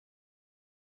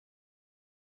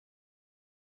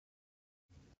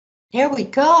There we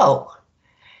go.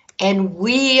 And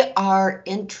we are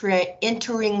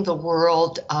entering the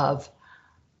world of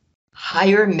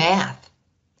higher math.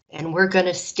 And we're going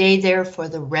to stay there for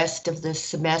the rest of the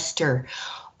semester.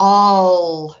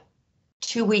 All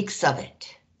 2 weeks of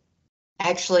it.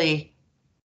 Actually,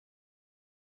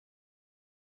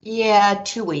 yeah,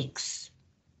 2 weeks.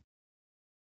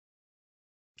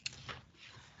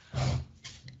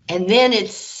 And then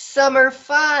it's summer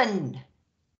fun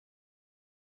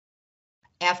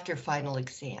after final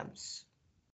exams.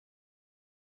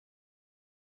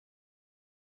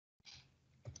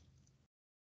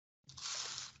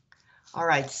 All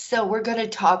right, so we're going to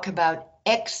talk about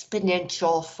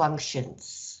exponential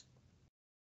functions.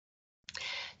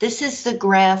 This is the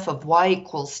graph of y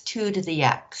equals 2 to the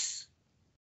x.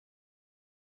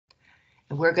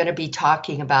 And we're going to be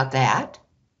talking about that.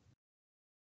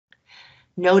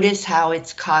 Notice how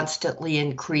it's constantly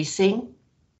increasing.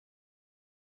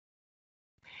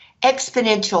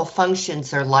 Exponential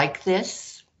functions are like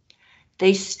this.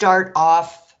 They start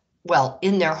off, well,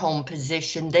 in their home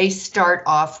position, they start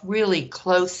off really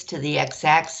close to the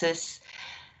x-axis.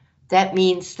 That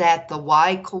means that the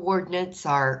y coordinates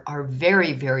are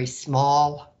very, very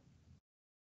small.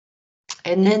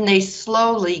 And then they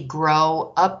slowly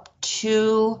grow up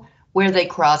to where they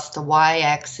cross the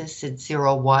y-axis at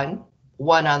 0, 1,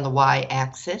 1 on the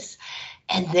y-axis.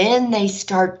 And then they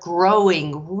start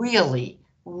growing really,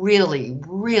 really,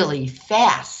 really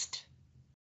fast,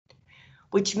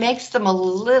 which makes them a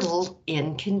little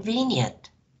inconvenient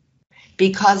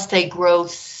because they grow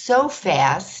so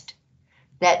fast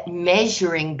that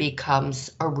measuring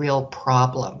becomes a real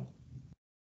problem.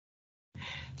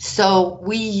 So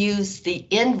we use the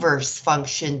inverse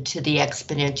function to the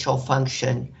exponential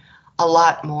function a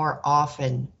lot more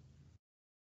often.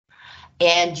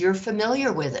 And you're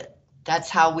familiar with it.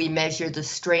 That's how we measure the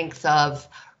strength of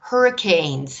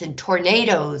hurricanes and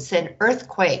tornadoes and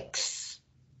earthquakes.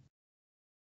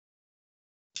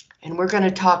 And we're going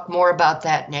to talk more about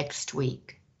that next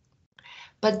week.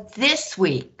 But this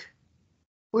week,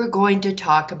 we're going to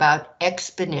talk about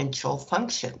exponential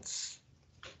functions.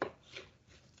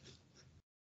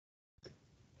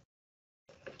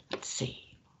 Let's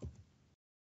see.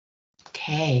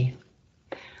 Okay.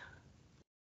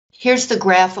 Here's the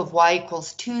graph of y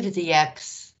equals 2 to the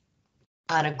x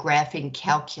on a graphing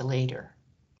calculator.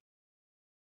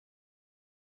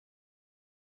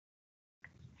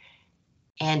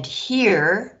 And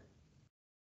here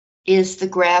is the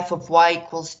graph of y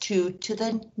equals 2 to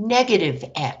the negative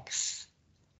x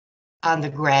on the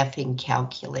graphing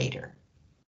calculator.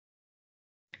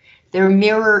 They're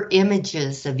mirror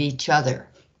images of each other.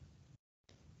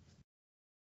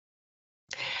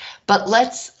 But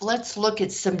let's look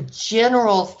at some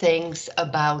general things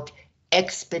about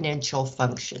exponential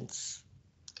functions.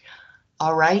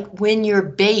 All right, when your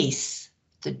base,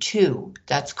 the 2,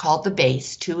 that's called the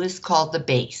base, 2 is called the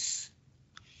base.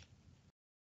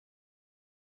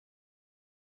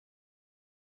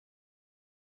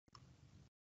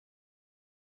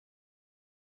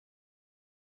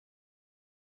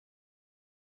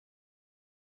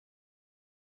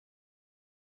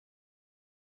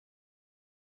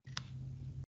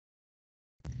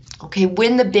 Okay,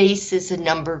 when the base is a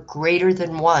number greater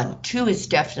than 1, 2 is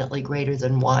definitely greater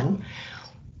than 1,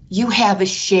 you have a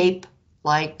shape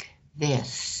like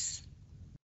this.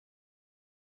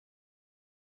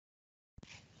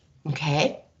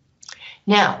 Okay,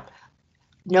 now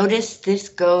notice this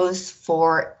goes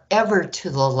forever to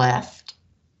the left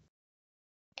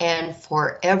and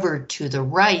forever to the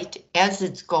right. As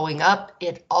it's going up,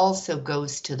 it also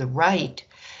goes to the right.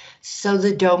 So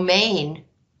the domain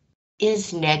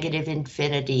is negative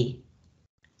infinity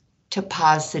to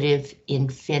positive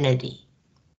infinity.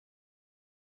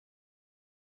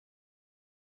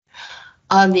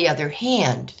 On the other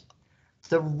hand,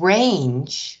 the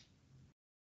range,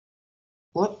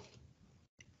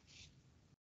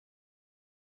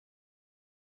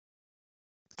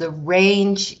 the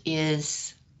range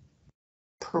is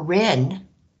paren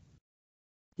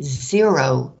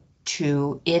 0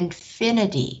 to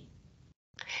infinity.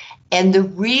 And the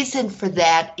reason for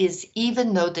that is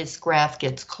even though this graph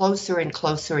gets closer and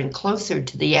closer and closer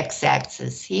to the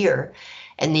x-axis here,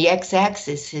 and the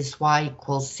x-axis is y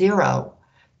equals 0,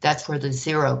 that's where the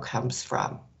 0 comes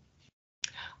from.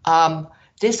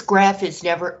 This graph is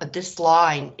never, this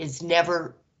line is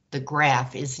never, the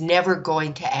graph is never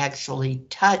going to actually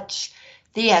touch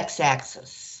the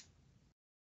x-axis.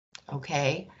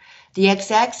 Okay, the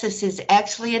x-axis is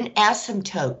actually an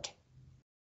asymptote.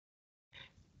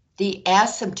 The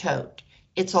asymptote,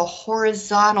 it's a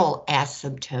horizontal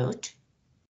asymptote.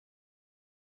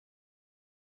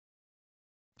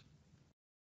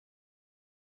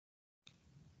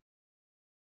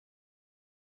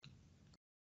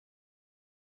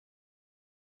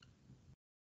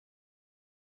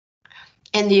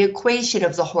 And the equation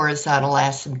of the horizontal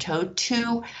asymptote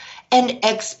to an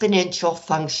exponential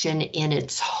function in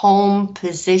its home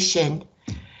position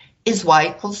is y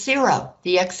equals 0,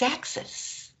 the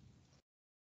x-axis.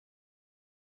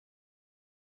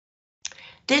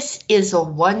 This is a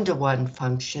one-to-one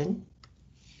function.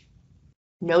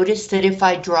 Notice that if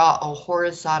I draw a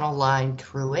horizontal line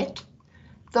through it,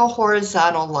 the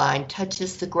horizontal line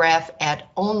touches the graph at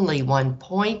only one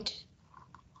point.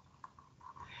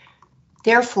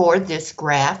 Therefore, this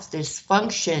graph, this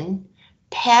function,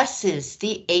 passes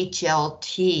the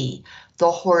HLT,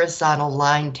 the horizontal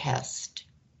line test,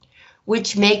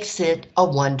 which makes it a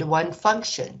one-to-one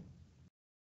function.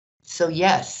 So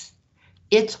yes,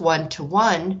 it's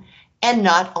one-to-one, and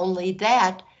not only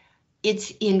that,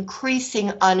 it's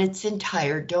increasing on its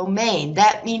entire domain.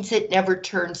 That means it never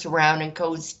turns around and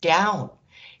goes down.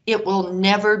 It will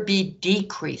never be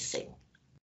decreasing.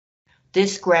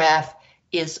 This graph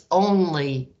is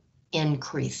only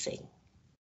increasing.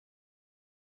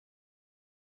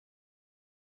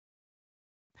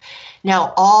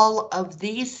 Now, all of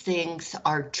these things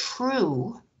are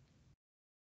true.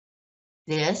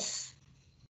 This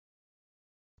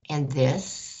and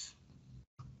this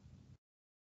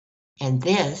and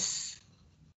this.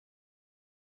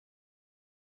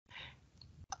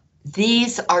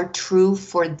 These are true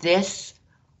for this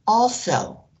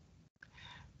also.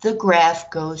 The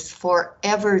graph goes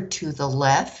forever to the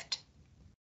left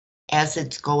as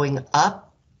it's going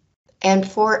up and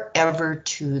forever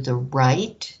to the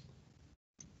right.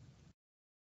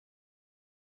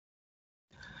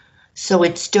 So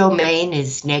its domain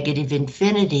is negative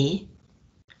infinity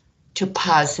to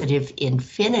positive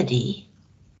infinity.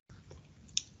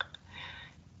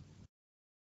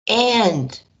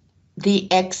 And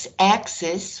the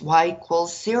x-axis, y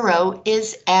equals 0,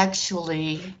 is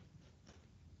actually,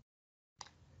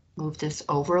 move this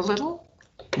over a little,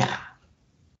 nah.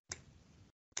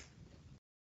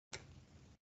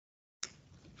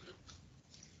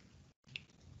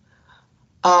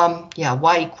 Yeah,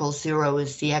 y equals 0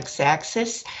 is the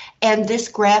x-axis, and this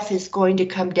graph is going to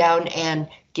come down and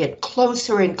get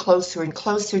closer and closer and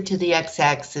closer to the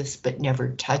x-axis, but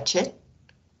never touch it.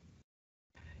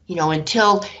 You know,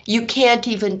 until you can't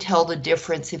even tell the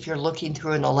difference if you're looking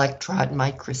through an electron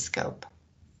microscope.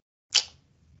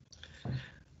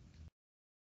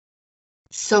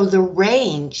 So the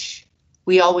range,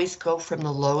 we always go from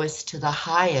the lowest to the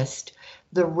highest.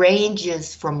 The range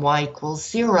is from y equals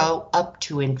 0 up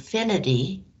to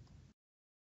infinity.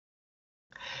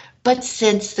 But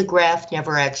since the graph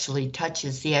never actually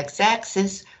touches the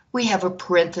x-axis, we have a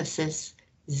parenthesis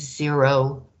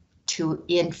 0 to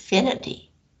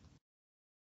infinity.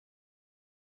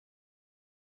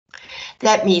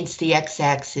 That means the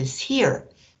x-axis here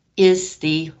is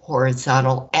the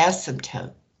horizontal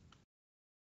asymptote.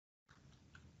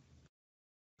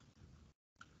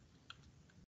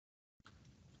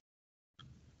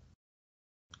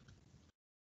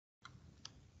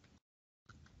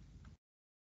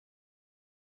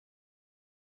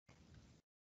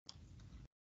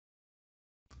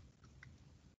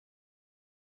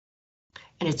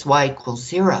 And it's y equals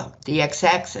 0, the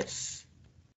x-axis.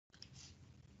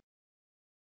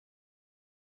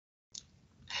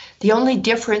 The only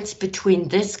difference between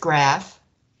this graph,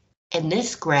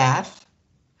 this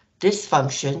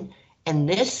function, and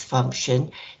this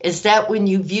function, is that when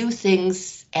you view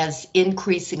things as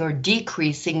increasing or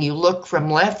decreasing, you look from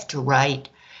left to right,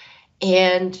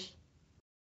 and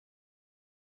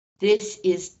this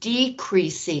is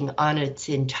decreasing on its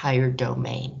entire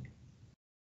domain.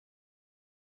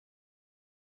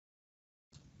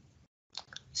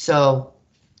 So,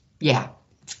 yeah,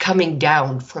 it's coming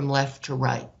down from left to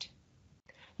right.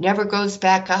 Never goes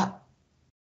back up.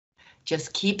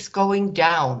 Just keeps going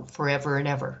down forever and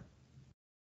ever.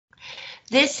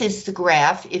 This is the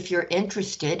graph, if you're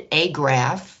interested, a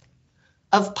graph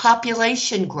of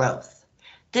population growth.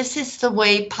 This is the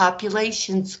way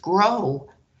populations grow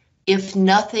if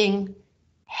nothing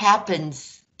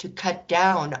happens to cut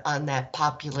down on that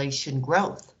population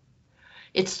growth.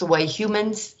 It's the way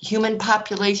human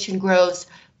population grows,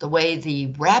 the way the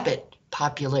rabbit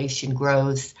population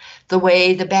grows, the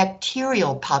way the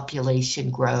bacterial population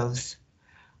grows.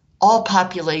 All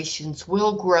populations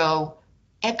will grow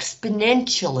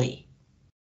exponentially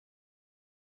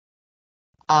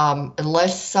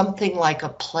unless something like a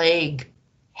plague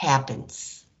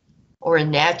happens or a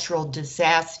natural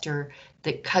disaster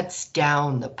that cuts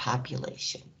down the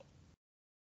population.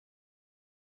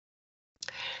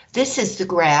 This is the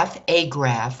graph, a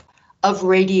graph, of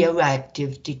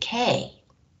radioactive decay.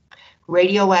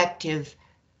 Radioactive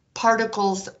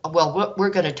particles, well, we're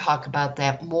going to talk about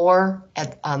that more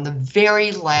on the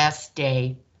very last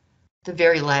day, the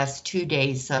very last 2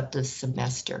 days of the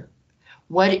semester.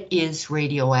 What is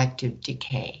radioactive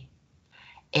decay?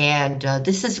 And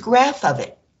this is a graph of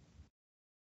it.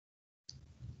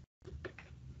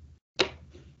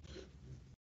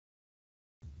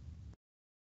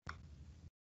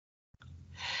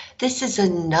 This is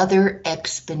another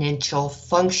exponential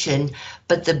function,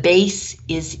 but the base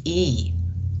is e.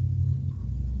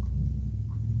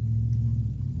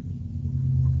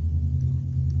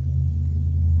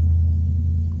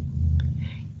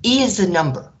 E is a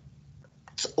number.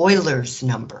 It's Euler's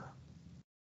number.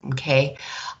 Okay,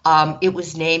 it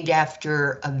was named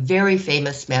after a very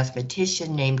famous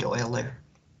mathematician named Euler.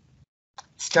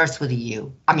 Starts with a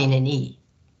U, I mean an E.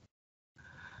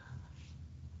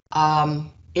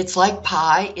 It's like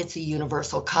pi, it's a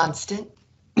universal constant.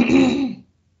 It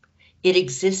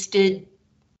existed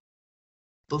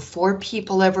before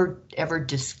people ever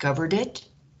discovered it.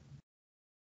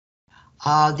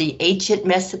 The ancient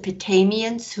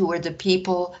Mesopotamians, who were the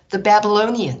people, the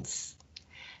Babylonians,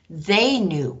 they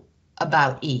knew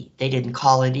about E. They didn't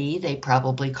call it E, they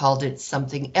probably called it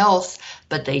something else,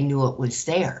 but they knew it was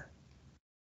there.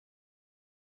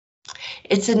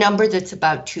 It's a number that's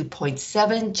about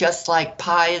 2.7, just like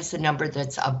pi is a number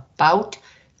that's about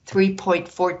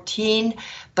 3.14,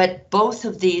 but both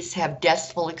of these have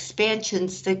decimal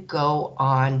expansions that go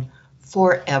on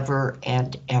forever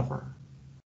and ever.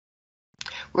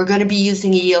 We're going to be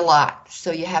using E a lot,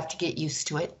 so you have to get used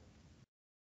to it.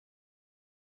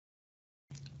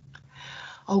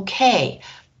 Okay,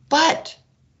 but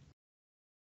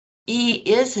E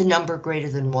is a number greater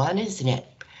than 1, isn't it?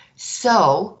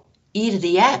 So e to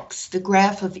the x, the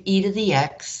graph of e to the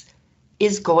x,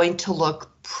 is going to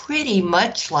look pretty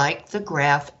much like the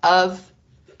graph of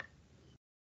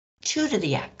 2 to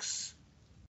the x.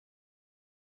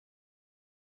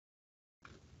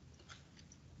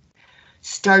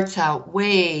 Starts out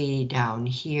way down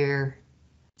here,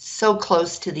 so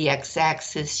close to the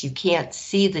x-axis you can't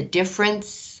see the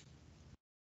difference.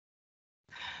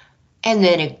 And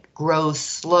then it grows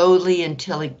slowly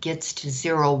until it gets to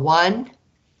 0, 1.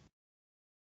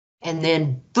 And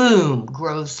then boom,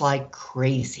 grows like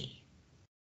crazy.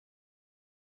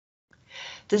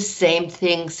 The same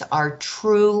things are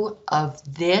true of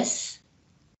this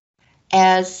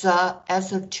as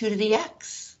of 2 to the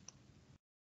x.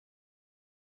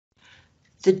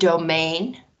 The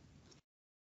domain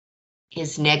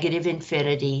is negative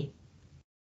infinity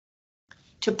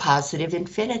to positive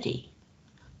infinity.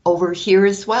 Over here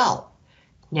as well,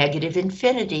 negative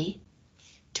infinity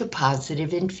to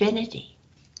positive infinity.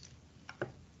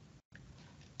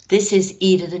 This is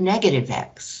e to the negative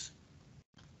x.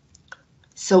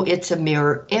 So it's a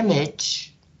mirror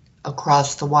image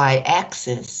across the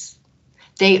y-axis.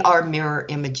 They are mirror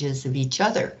images of each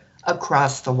other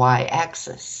across the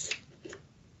y-axis.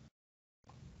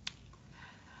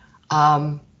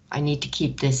 I need to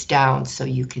keep this down so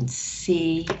you can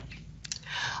see.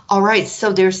 All right,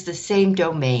 so there's the same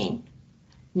domain,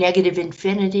 negative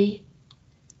infinity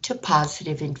to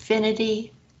positive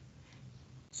infinity.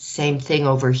 Same thing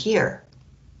over here.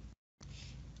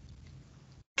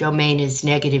 Domain is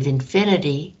negative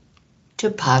infinity to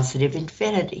positive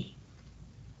infinity.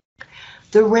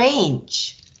 The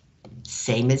range,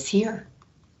 same as here.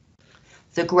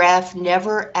 The graph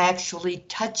never actually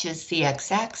touches the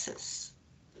x-axis.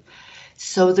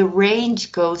 So the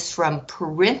range goes from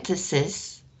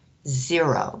parenthesis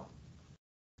 0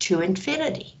 to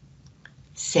infinity.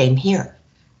 Same here.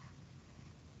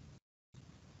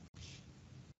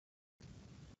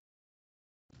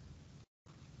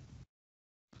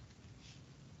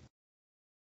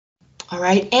 All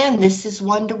right, and this is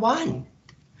 1 to 1.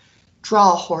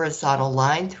 Draw a horizontal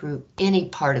line through any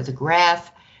part of the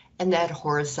graph, and that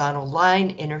horizontal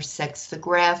line intersects the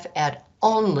graph at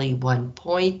only one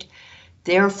point.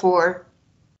 Therefore,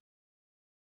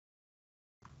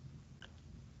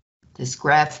 this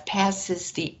graph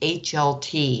passes the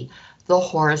HLT, the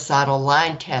horizontal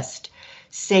line test.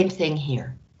 Same thing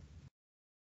here.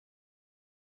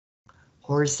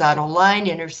 Horizontal line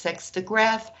intersects the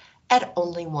graph at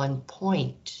only one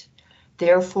point.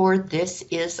 Therefore, this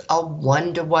is a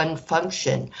 1-to-1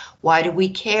 function. Why do we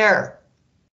care?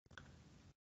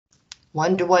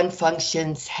 1-to-1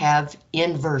 functions have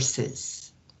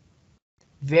inverses.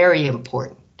 Very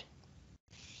important.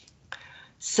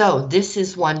 So this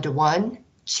is 1-to-1,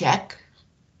 check.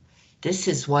 This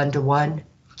is 1-to-1,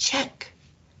 check.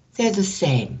 They're the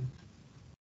same.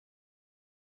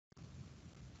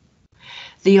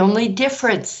 The only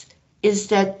difference is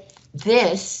that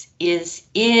This is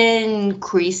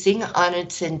increasing on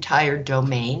its entire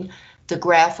domain. The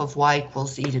graph of y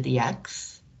equals e to the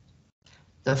x,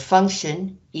 the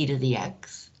function e to the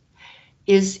x,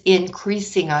 is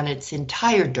increasing on its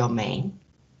entire domain,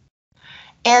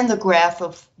 and the graph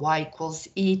of y equals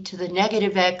e to the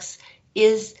negative x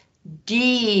is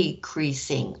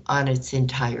decreasing on its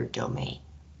entire domain.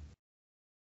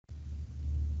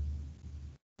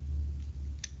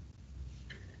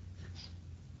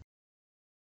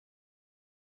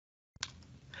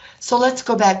 So let's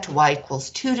go back to y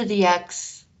equals 2 to the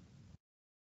x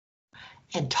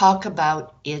and talk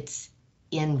about its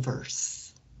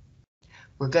inverse.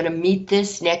 We're going to meet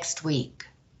this next week,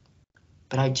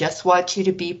 but I just want you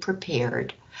to be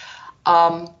prepared.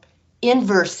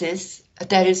 Inverses,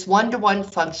 that is one-to-one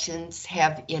functions,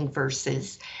 have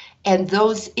inverses, and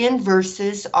those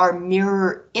inverses are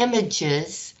mirror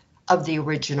images of the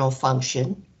original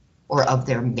function or of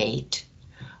their mate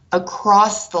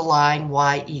across the line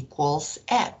y equals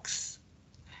x.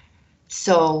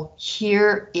 So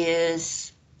here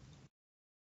is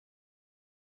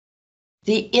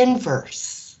the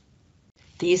inverse.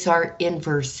 These are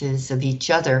inverses of each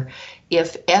other.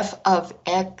 If f of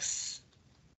x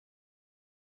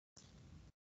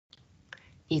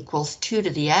equals 2 to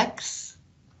the x,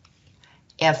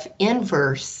 f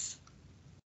inverse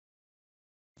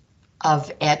of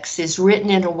x is written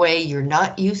in a way you're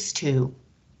not used to.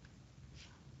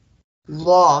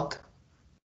 Log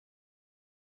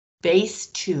base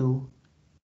 2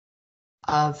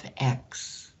 of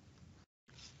x.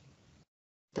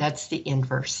 That's the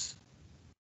inverse.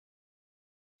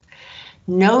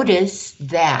 Notice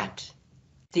that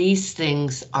these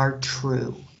things are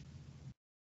true.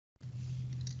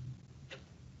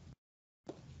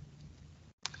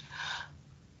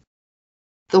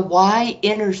 The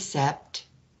y-intercept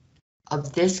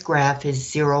of this graph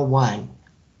is 0, 1.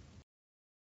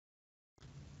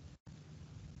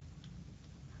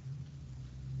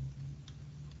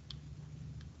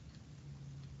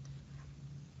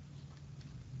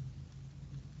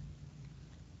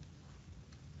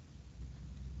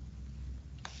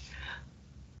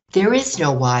 There is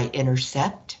no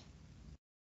y-intercept.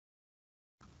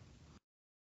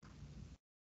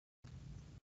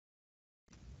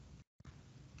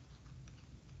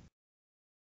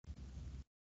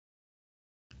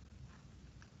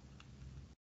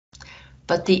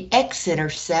 But the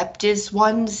x-intercept is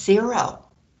 1, 0.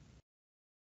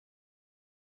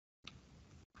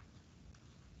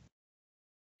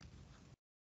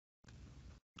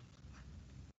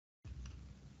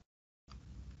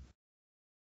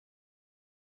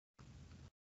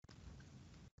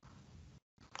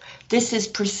 This is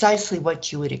precisely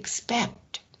what you would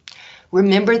expect.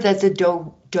 Remember that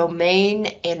the domain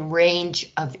and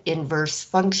range of inverse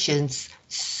functions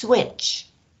switch.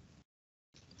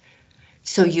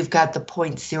 So you've got the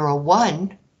point 0,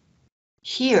 1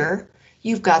 here,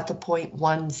 you've got the point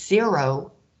 1,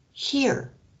 0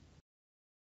 here.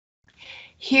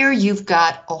 Here you've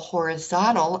got a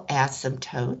horizontal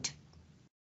asymptote.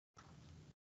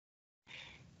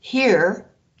 Here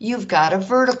you've got a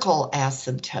vertical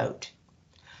asymptote.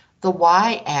 The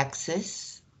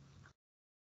y-axis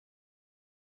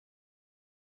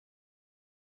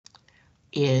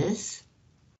is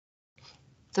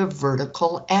the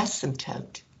vertical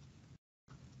asymptote.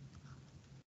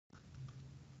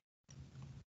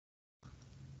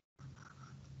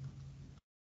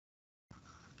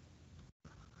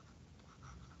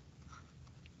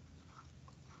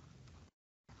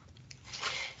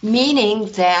 Meaning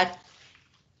that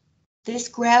this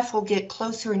graph will get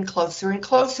closer and closer and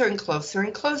closer and closer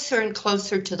and closer and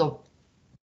closer to the,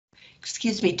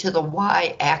 to the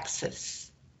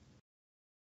y-axis,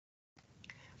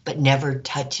 but never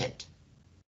touch it.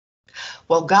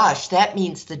 Well, gosh, that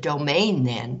means the domain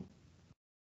then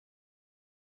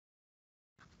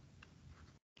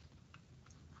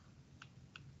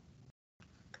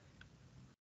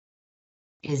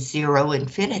is 0,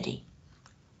 infinity,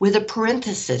 with a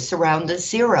parenthesis around the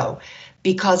 0,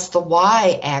 because the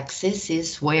y-axis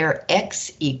is where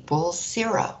x equals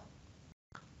 0.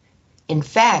 In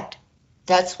fact,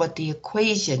 that's what the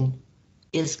equation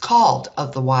is called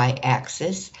of the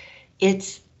y-axis.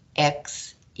 It's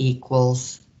x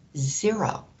equals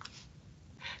 0.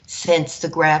 Since the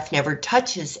graph never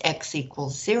touches x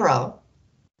equals 0,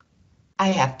 I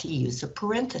have to use a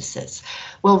parenthesis.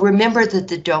 Well, remember that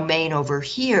the domain over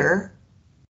here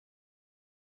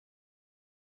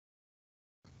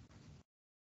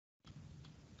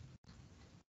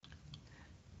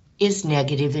is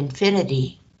negative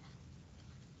infinity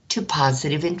to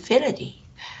positive infinity.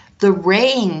 The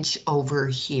range over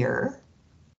here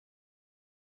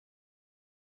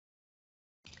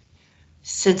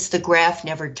Since the graph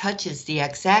never touches the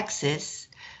x-axis,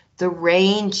 the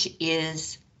range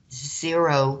is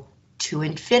 0 to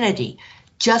infinity,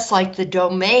 just like the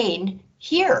domain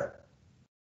here.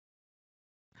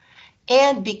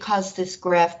 And because this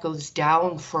graph goes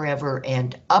down forever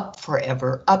and up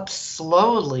forever, up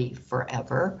slowly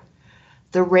forever,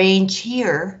 the range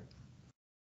here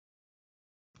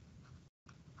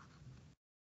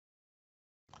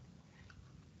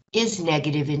is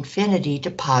negative infinity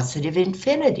to positive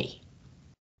infinity.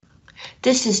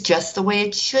 This is just the way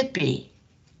it should be.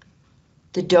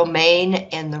 The domain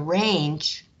and the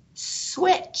range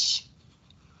switch.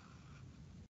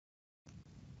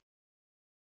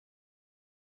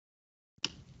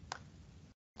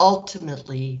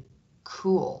 Ultimately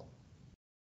cool.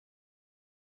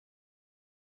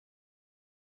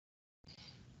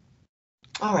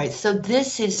 All right, so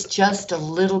this is just a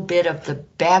little bit of the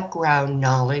background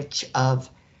knowledge of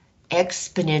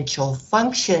exponential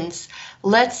functions.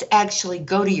 Let's actually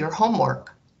go to your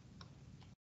homework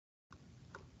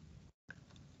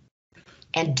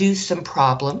and do some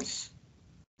problems,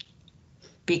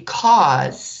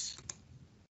 because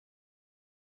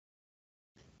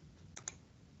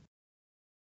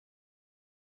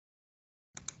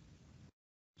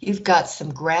you've got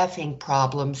some graphing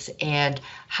problems, and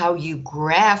how you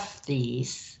graph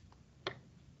these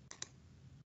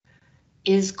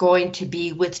is going to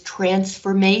be with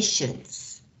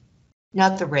transformations,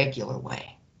 not the regular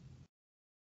way.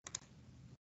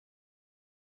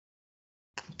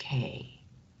 Okay.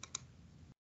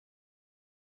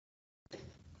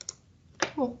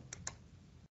 Cool.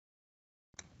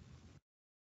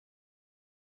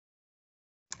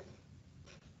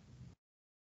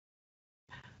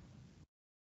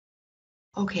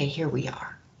 Okay, here we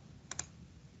are.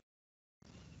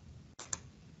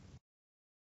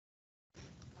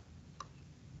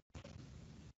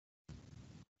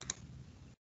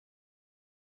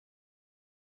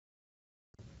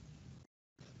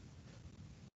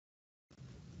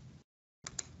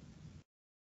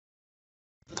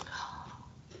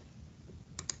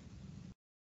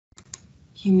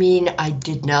 You mean I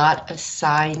did not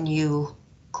assign you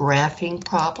graphing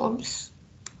problems?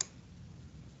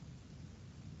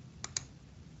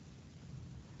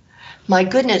 My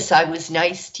goodness, I was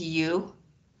nice to you.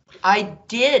 I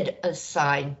did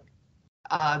assign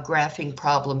graphing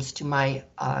problems to my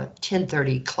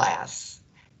 1030 class.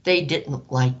 They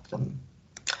didn't like them.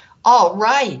 All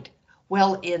right,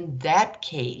 well, in that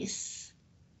case,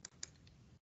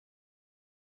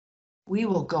 we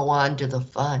will go on to the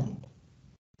fun.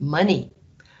 Money.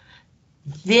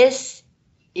 This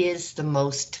is the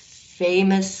most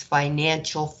famous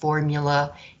financial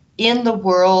formula in the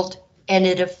world, and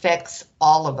it affects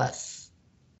all of us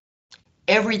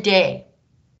every day,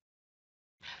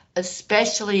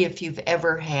 especially if you've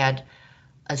ever had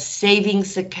a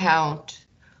savings account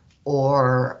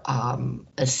or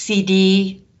a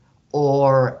CD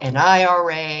or an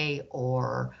IRA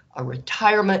or a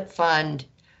retirement fund.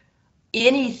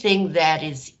 Anything that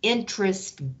is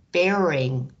interest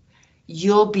bearing,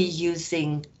 you'll be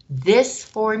using this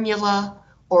formula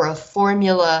or a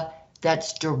formula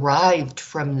that's derived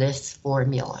from this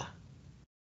formula.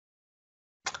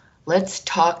 Let's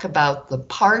talk about the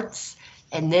parts,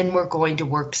 and then we're going to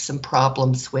work some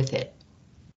problems with it.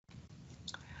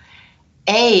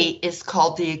 A is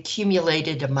called the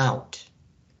accumulated amount,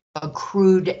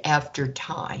 accrued after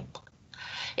time.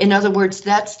 In other words,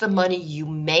 that's the money you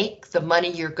make, the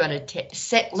money you're going to take.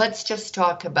 Let's just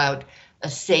talk about a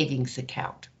savings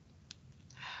account.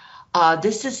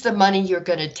 This is the money you're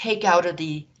going to take out of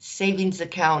the savings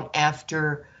account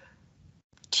after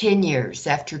 10 years,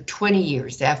 after 20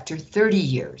 years, after 30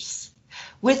 years,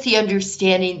 with the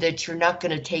understanding that you're not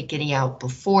going to take any out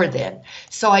before then.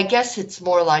 So I guess it's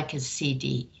more like a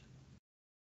CD.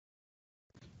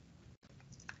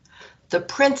 The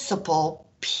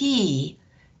principal, P,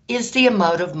 is the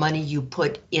amount of money you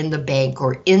put in the bank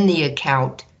or in the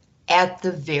account at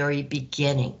the very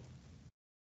beginning.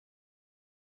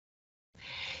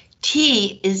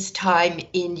 T is time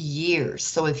in years.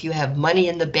 So if you have money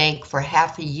in the bank for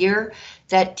half a year,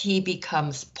 that T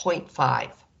becomes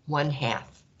 0.5, 1/2.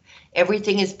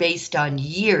 Everything is based on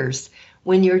years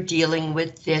when you're dealing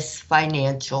with this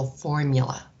financial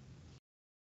formula.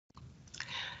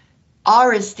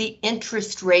 R is the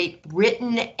interest rate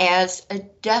written as a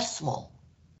decimal.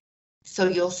 So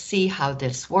you'll see how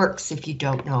this works if you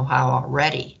don't know how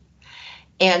already.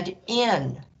 And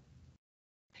N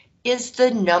is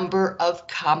the number of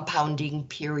compounding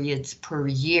periods per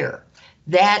year.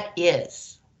 That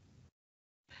is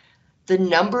the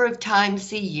number of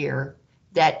times a year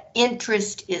that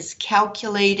interest is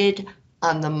calculated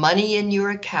on the money in your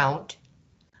account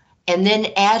and then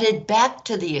added back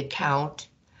to the account,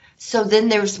 so then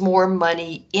there's more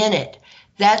money in it.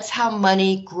 That's how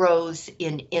money grows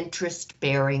in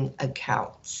interest-bearing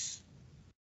accounts.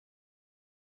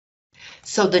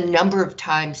 So the number of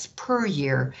times per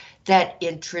year that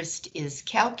interest is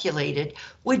calculated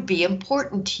would be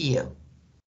important to you.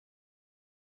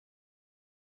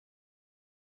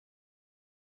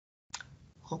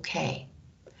 Okay,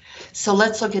 so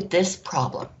let's look at this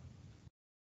problem.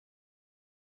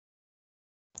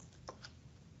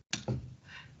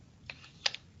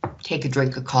 Take a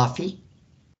drink of coffee.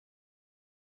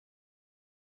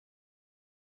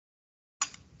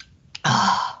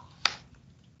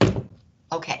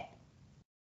 Okay.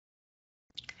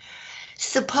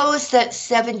 Suppose that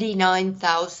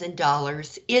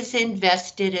 $79,000 is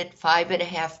invested at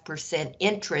 5.5%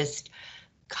 interest,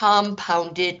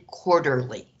 compounded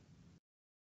quarterly.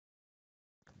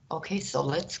 Okay, so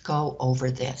let's go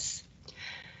over this.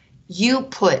 You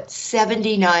put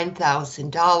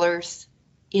 $79,000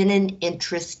 in an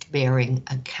interest-bearing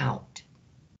account.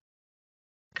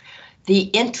 The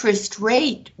interest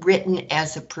rate written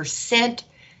as a percent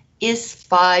is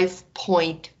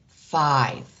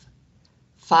 5.5.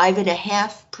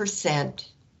 5.5%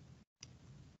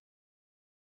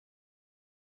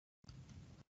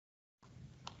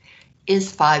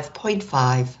 is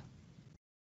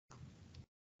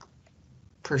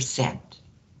 5.5%.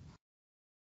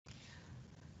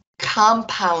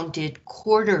 Compounded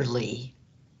quarterly.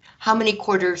 How many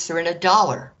quarters are in a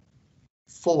dollar?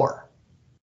 4.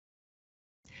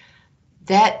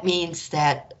 That means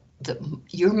that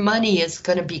your money is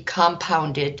going to be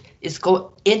compounded,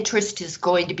 interest is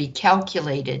going to be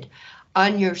calculated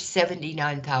on your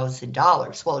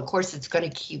 $79,000. Well, of course, it's going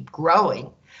to keep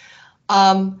growing,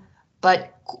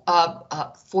 but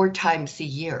 4 times a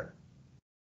year.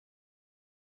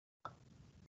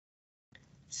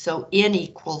 So N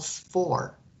equals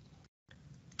 4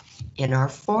 in our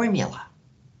formula.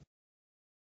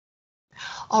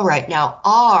 All right, now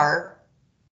R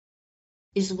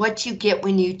is what you get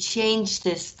when you change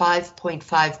this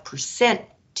 5.5%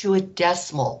 to a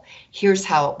decimal. Here's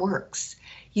how it works.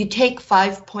 You take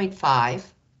 5.5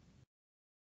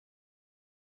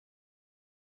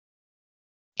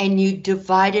 and you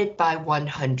divide it by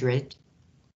 100.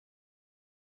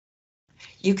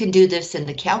 You can do this in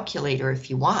the calculator if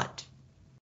you want.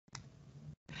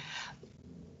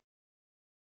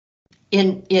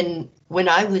 When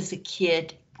I was a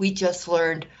kid, we just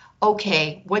learned,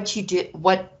 okay, what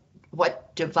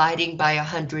dividing by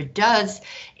 100 does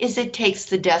is it takes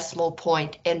the decimal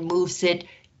point and moves it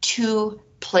 2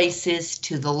 places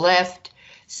to the left.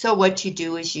 So what you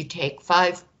do is you take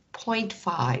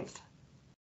 5.5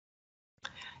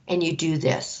 and you do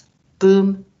this,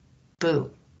 boom,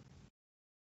 boom.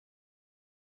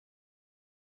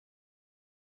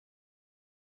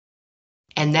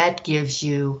 And that gives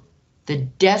you the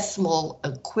decimal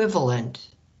equivalent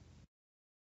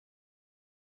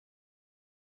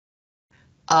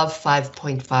of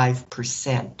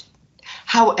 5.5%.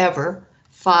 However,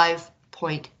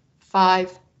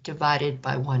 5.5 divided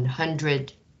by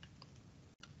 100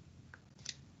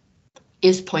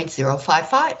 is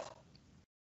 0.055.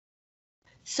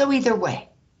 So either way.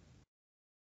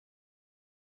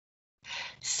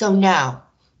 So now,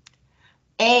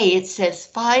 A, it says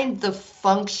find the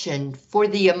function for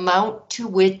the amount to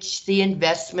which the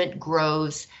investment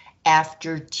grows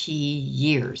after T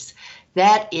years.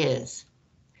 That is,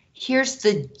 here's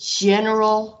the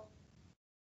general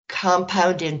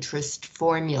compound interest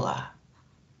formula.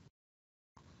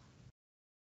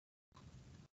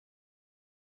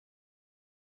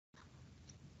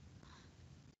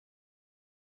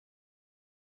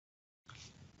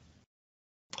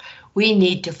 We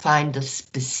need to find the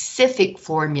specific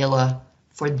formula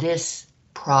for this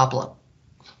problem.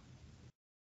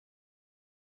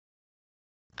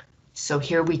 So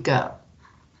here we go.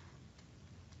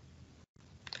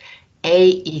 A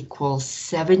equals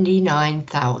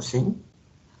 79,000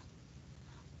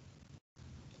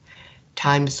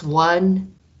 times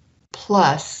 1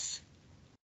 plus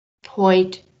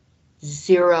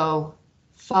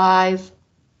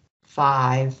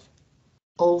 0.055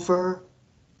 over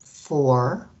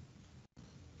 4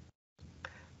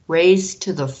 raised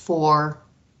to the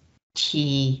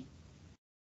 4t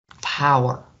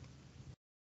power.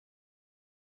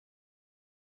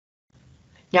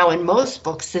 Now, in most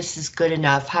books, this is good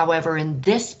enough. However, in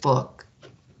this book,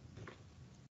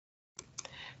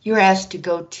 you're asked to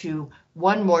go to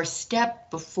one more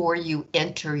step before you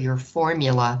enter your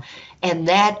formula, and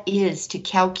that is to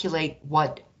calculate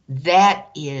what that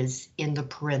is in the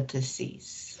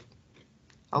parentheses.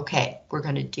 Okay, we're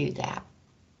going to do that.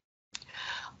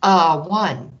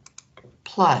 1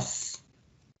 plus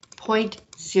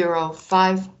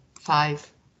 0.055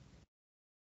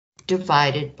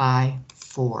 divided by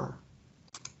 4.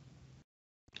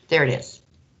 There it is.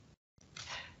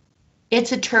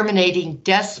 It's a terminating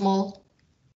decimal,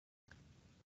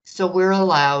 so we're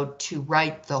allowed to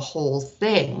write the whole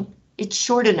thing. It's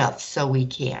short enough so we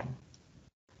can.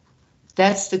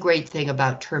 That's the great thing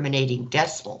about terminating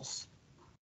decimals.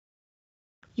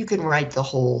 You can write the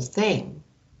whole thing.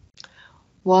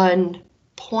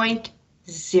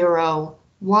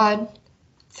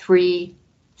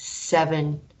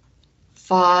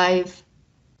 1.01375,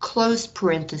 close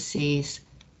parentheses,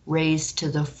 raised to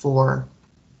the 4t.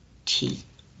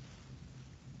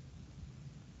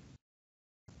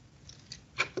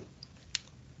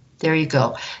 There you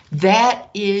go. That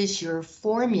is your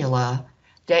formula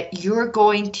that you're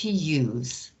going to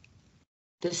use.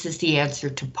 This is the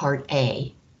answer to part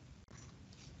A.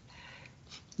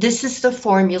 This is the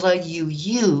formula you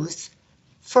use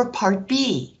for part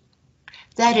B.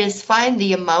 That is, find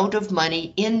the amount of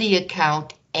money in the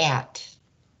account at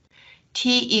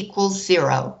t equals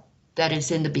 0, that is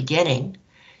in the beginning,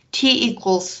 t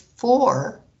equals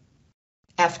 4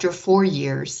 after 4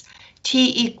 years,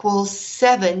 t equals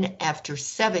 7 after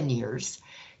 7 years,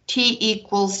 t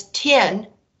equals 10,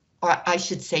 or I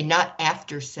should say not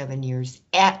after 7 years,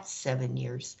 at 7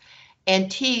 years, and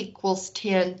t equals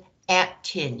 10 at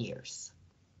 10 years.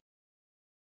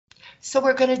 So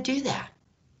we're going to do that.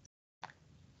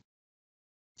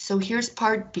 So here's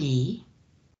part B.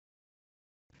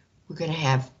 We're going to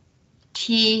have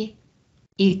t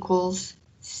equals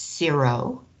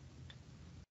 0,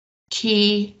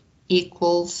 t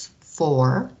equals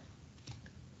 4,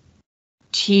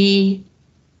 t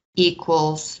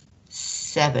equals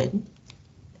 7,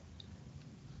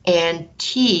 and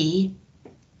t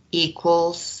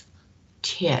equals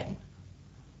 10.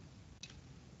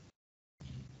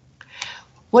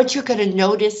 What you're going to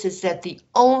notice is that the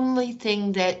only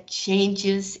thing that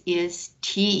changes is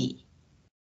t.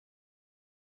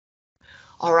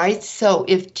 All right, so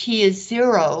if t is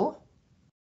 0,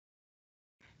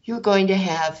 you're going to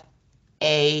have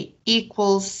A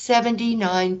equals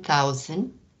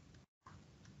 79,000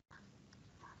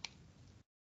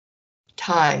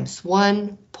 times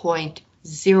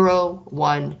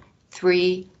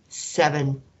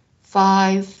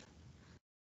 1.01375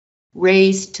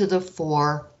 raised to the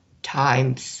 4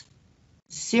 times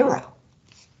 0.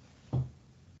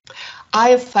 I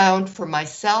have found for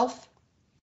myself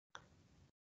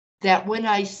that when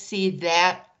I see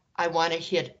that, I want to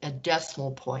hit a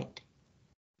decimal point,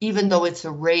 even though it's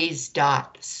a raised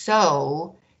dot.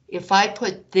 So if I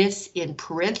put this in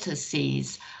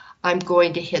parentheses, I'm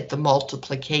going to hit the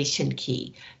multiplication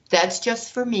key. That's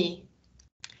just for me.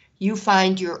 You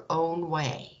find your own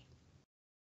way.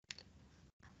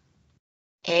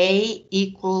 A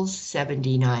equals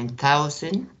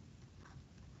 79,000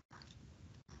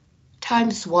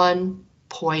 times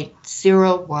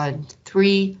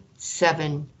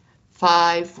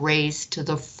 1.01375 raised to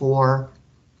the 4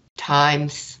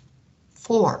 times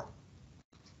 4.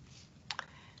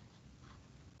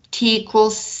 T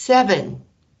equals 7.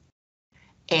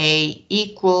 A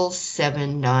equals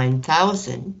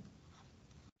 79,000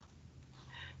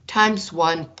 times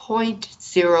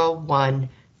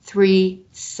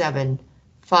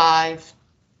 1.01375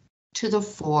 to the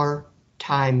 4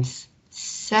 times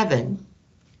 7.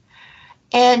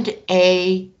 And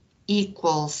A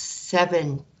equals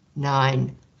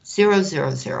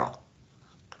 79000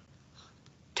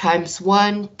 times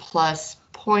 1 plus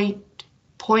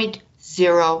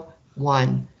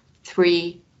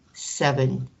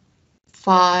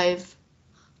 0.01375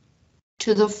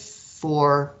 to the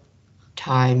 4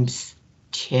 times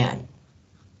 10.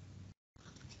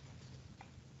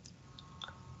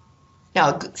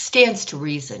 Now, it stands to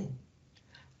reason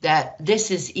that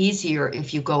this is easier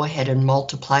if you go ahead and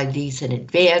multiply these in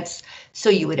advance. So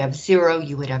you would have 0,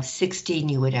 you would have 16,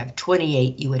 you would have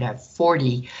 28, you would have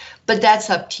 40, but that's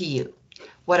up to you.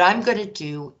 What I'm going to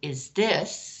do is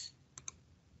this.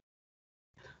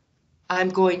 I'm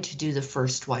going to do the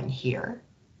first one here.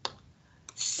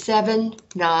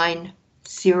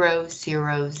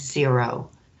 79000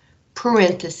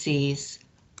 parentheses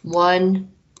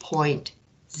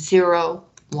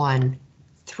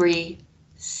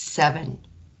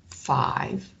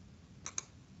 1.01375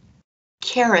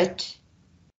 caret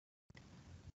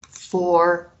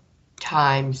 4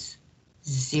 times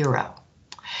 0.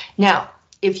 Now,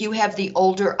 if you have the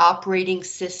older operating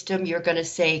system, you're going to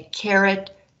say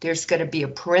caret, there's going to be a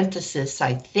parenthesis,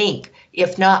 I think.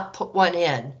 If not, put one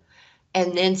in.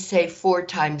 and then say 4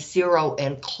 times 0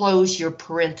 and close your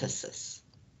parenthesis.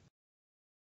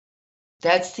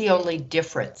 That's the only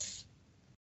difference.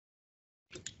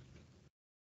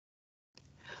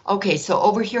 Okay, so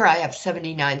over here I have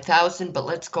 79,000, but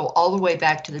let's go all the way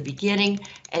back to the beginning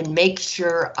and make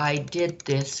sure I did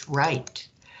this right.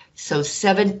 So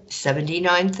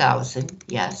 79,000,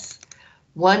 yes.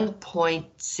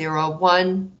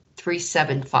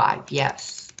 1.01375,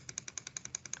 yes.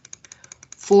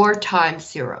 4 times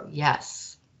 0,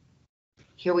 yes.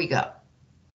 Here we go.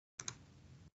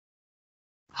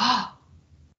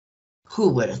 Who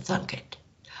would have thunk it?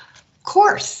 Of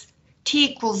course,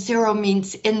 t equals 0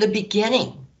 means in the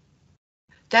beginning.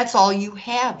 That's all you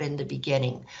have in the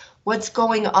beginning. What's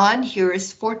going on here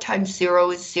is 4 times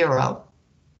 0 is 0.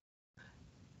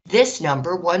 This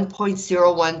number,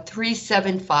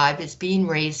 1.01375, is being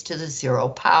raised to the 0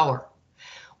 power.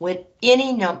 When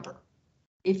any number,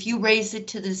 if you raise it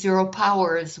to the 0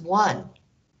 power, is 1.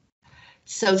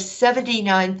 So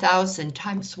 79,000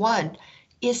 times 1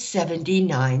 is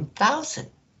 79,000.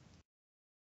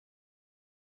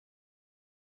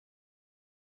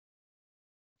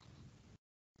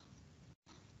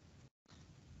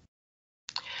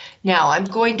 Now, I'm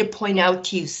going to point out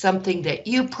to you something that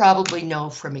you probably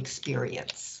know from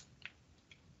experience.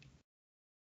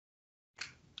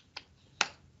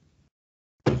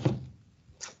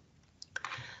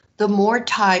 The more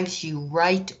times you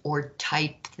write or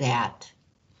type that,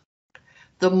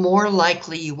 the more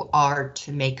likely you are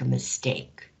to make a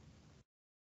mistake.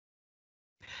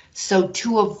 So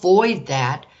to avoid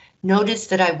that, notice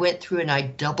that I went through and I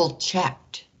double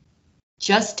checked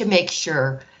just to make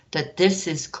sure that this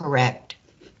is correct.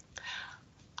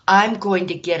 I'm going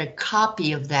to get a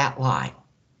copy of that line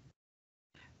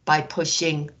by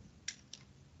clicking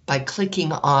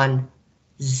on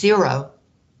 0.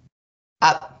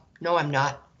 No, I'm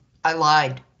not. I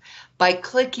lied. By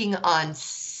clicking on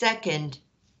second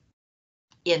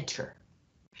enter.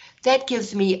 That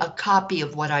gives me a copy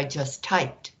of what I just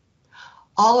typed.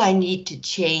 All I need to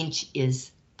change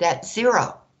is that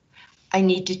 0. I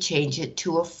need to change it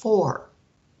to a 4.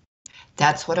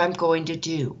 That's what I'm going to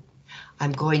do.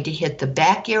 I'm going to hit the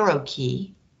back arrow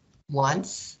key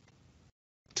once,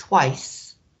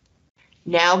 twice.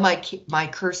 Now my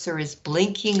cursor is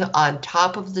blinking on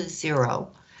top of the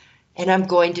 0, and I'm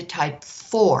going to type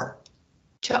 4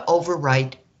 to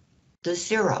overwrite the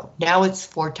 0. Now it's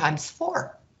 4 times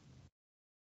 4.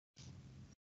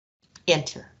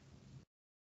 Enter.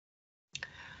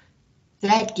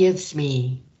 That gives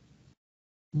me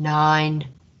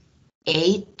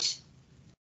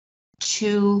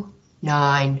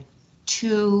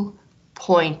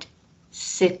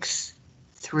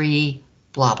 98292.63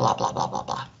 blah blah blah blah blah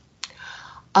blah.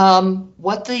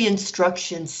 What the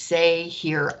instructions say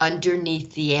here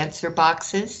underneath the answer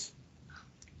boxes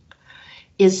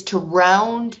is to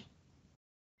round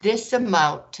this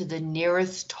amount to the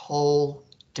nearest whole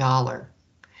dollar.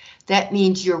 That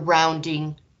means you're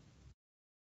rounding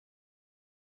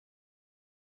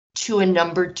to a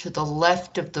number to the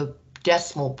left of the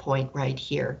decimal point right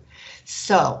here.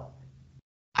 So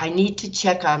I need to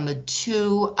check on the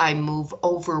 2. I move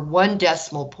over 1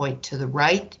 decimal point to the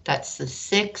right. That's the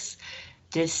 6.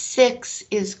 This 6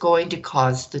 is going to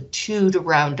cause the 2 to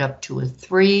round up to a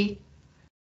 3.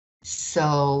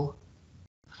 So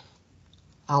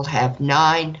I'll have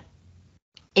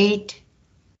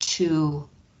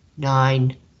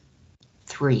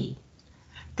 98293.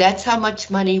 That's how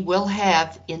much money we'll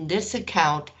have in this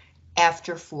account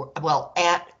after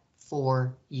at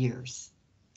 4 years.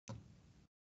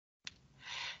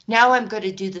 Now I'm going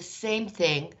to do the same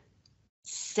thing.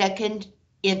 Second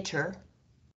enter.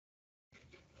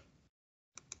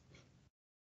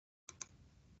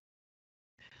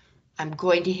 I'm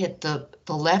going to hit the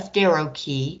left arrow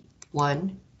key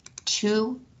 1,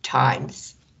 2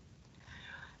 times.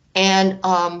 And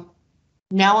now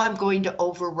I'm going to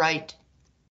overwrite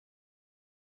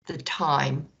the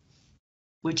time,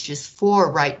 which is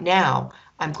 4 right now.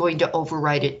 I'm going to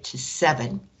overwrite it to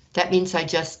 7. That means I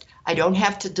don't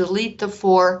have to delete the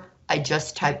 4, I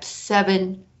just type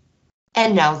 7,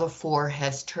 and now the 4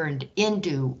 has turned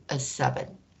into a 7.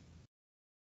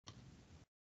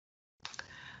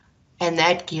 And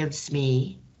that gives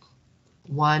me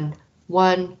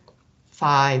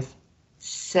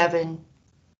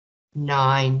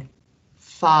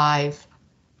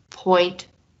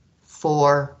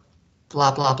 11579.4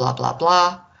 blah blah blah blah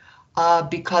blah.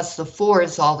 Because the 4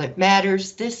 is all that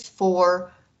matters, this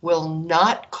 4 will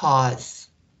not cause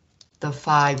the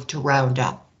 5 to round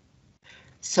up.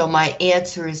 So my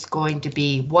answer is going to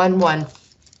be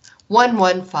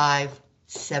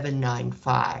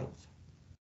 115795.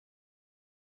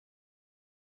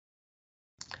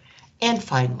 And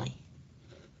finally,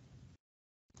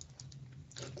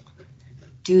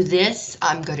 do this.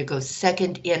 I'm going to go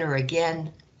second enter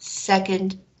again,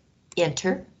 second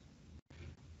enter.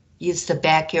 Use the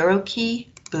back arrow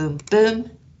key, boom, boom.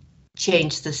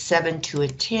 Change the 7 to a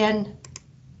 10,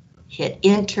 hit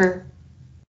enter.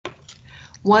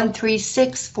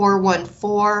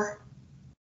 136414.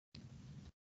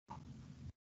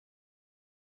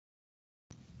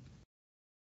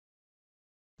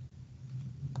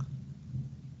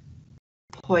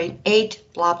 0.8,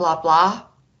 blah, blah, blah.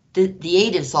 The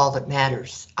 8 is all that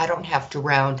matters. I don't have to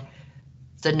round.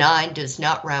 The 9 does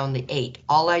not round the 8.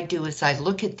 All I do is I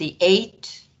look at the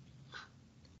 8,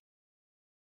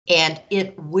 and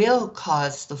it will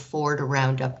cause the 4 to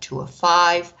round up to a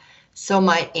 5. So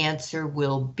my answer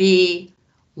will be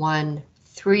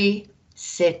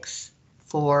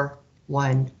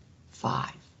 136415.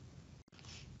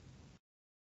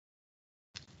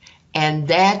 And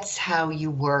that's how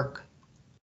you work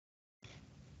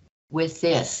with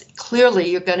this. Clearly,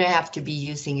 you're going to have to be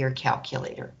using your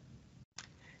calculator.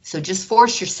 So just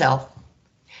force yourself.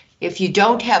 If you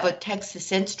don't have a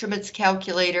Texas Instruments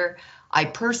calculator, I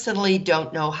personally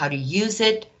don't know how to use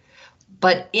it,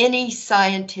 but any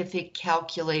scientific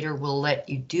calculator will let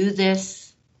you do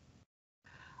this.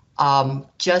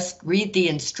 Just read the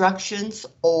instructions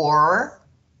or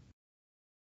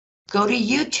go to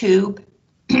YouTube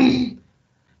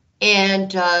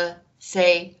and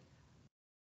say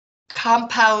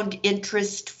compound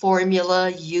interest formula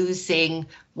using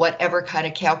whatever kind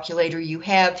of calculator you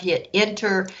have, hit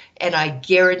enter, and I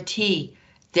guarantee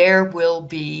there will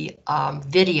be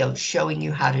videos showing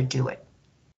you how to do it.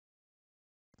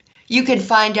 You can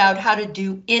find out how to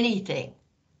do anything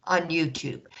on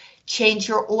YouTube. Change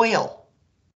your oil,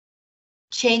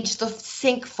 change the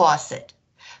sink faucet,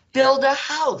 build a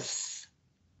house.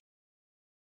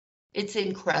 It's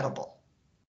incredible.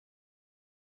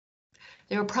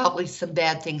 There are probably some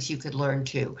bad things you could learn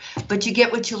too, but you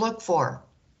get what you look for.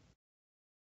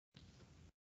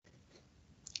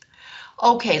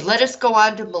 Okay, let us go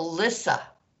on to Melissa.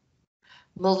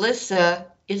 Melissa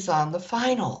is on the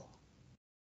final.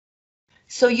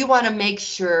 So you want to make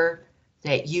sure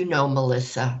that you know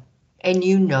Melissa and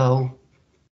you know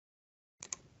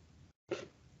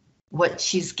what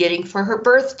she's getting for her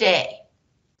birthday.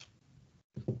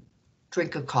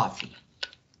 Drink a coffee.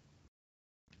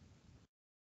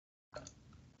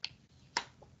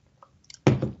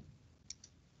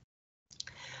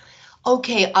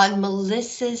 Okay, on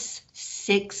Melissa's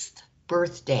 6th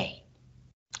birthday.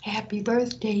 Happy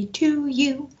birthday to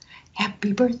you.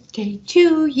 Happy birthday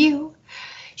to you.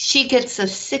 She gets a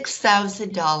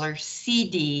 $6,000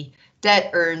 CD that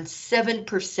earns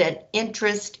 7%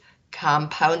 interest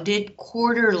compounded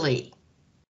quarterly.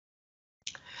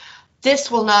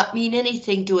 This will not mean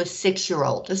anything to a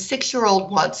 6-year-old. A 6-year-old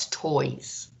wants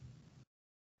toys.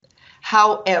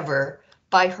 However,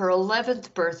 by her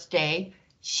 11th birthday,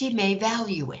 she may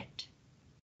value it.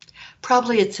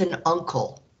 Probably it's an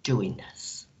uncle doing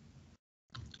this.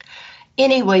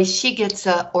 Anyway, she gets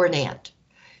or an aunt.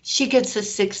 She gets a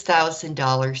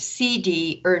 $6,000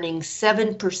 CD earning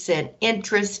 7%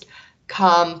 interest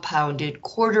compounded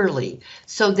quarterly.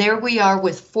 So there we are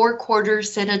with 4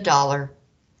 quarters and $1.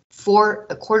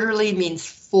 Quarterly means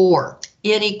 4.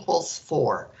 N equals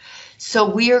 4. So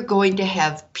we are going to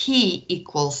have P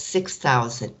equals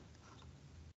 6,000.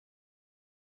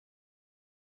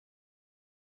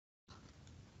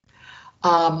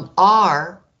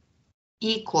 R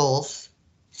equals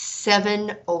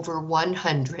 7 over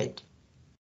 100,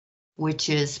 which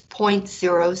is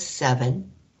 0.07.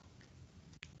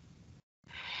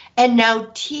 And now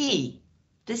T,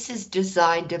 this is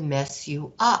designed to mess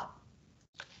you up.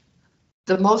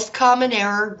 The most common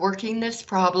error working this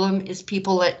problem is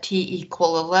people let T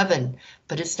equal 11,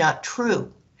 but it's not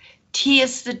true. T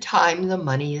is the time the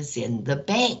money is in the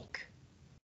bank.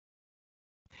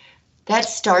 That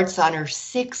starts on her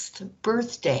 6th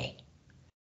birthday.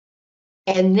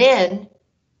 And then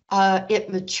it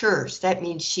matures. That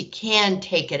means she can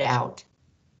take it out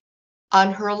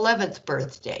on her 11th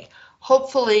birthday.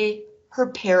 Hopefully her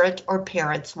parent or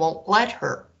parents won't let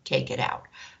her take it out,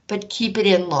 but keep it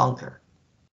in longer.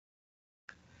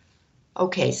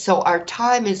 Okay, so our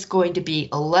time is going to be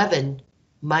 11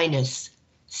 minus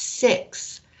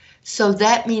 6. So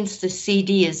that means the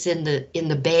CD is in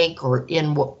the bank or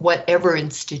in whatever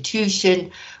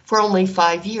institution for only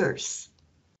 5 years.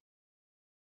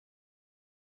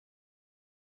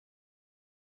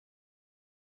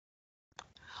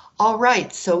 All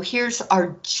right, so here's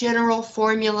our general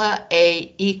formula.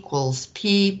 A equals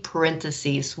P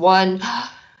parentheses 1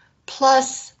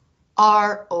 plus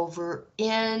R over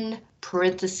N,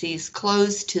 parentheses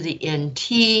closed to the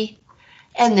NT,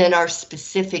 and then our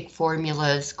specific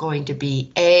formula is going to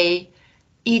be A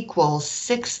equals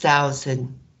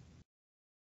 6,000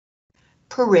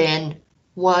 paren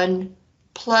 1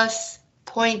 plus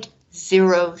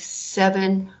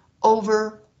 0.07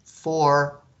 over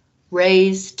 4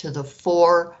 raised to the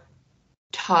 4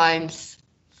 times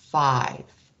 5.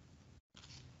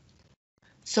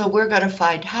 So we're going to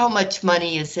find how much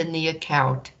money is in the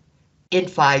account in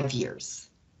 5 years.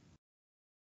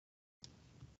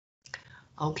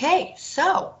 Okay,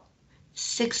 so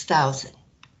 6,000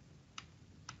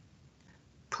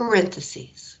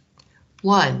 parentheses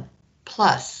 1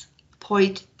 plus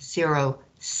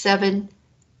 0.07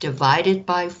 divided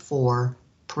by 4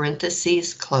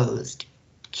 parentheses closed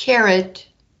caret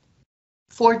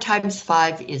 4 times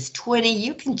 5 is 20.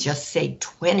 You can just say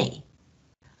 20,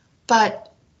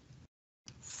 but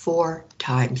 4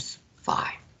 times 5.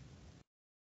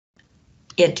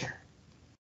 Enter.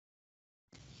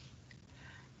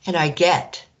 And I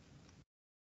get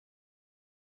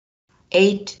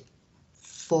 8,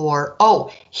 4.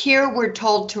 Oh, here we're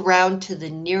told to round to the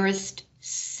nearest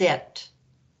cent.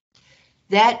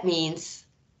 That means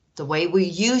the way we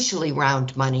usually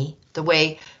round money, the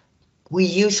way we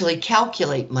usually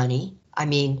calculate money, I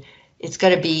mean, it's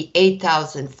going to be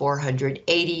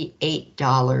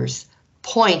 $8,488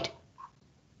 point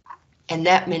and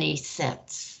that many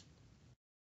cents.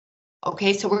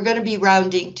 Okay, so we're going to be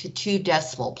rounding to 2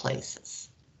 decimal places.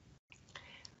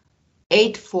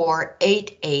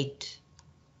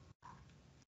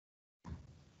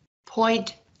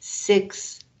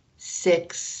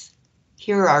 8488.66.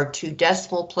 Here are 2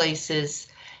 decimal places.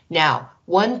 Now,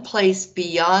 one place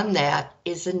beyond that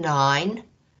is a 9,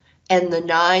 and the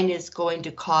 9 is going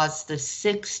to cause the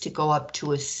 6 to go up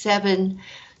to a 7,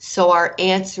 so our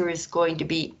answer is going to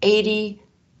be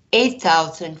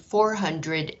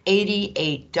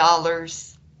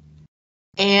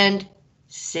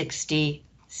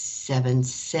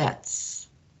 $88,488.67.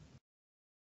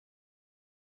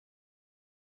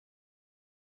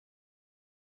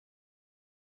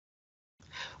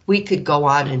 We could go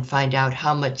on and find out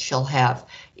how much she'll have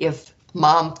if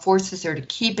Mom forces her to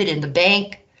keep it in the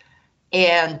bank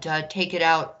and take it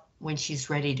out when she's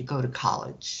ready to go to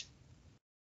college,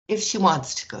 if she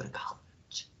wants to go to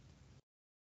college.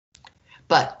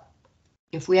 But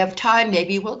if we have time,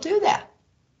 maybe we'll do that.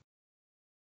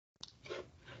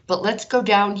 But let's go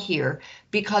down here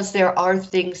because there are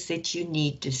things that you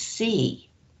need to see.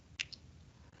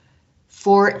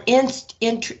 For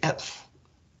instance,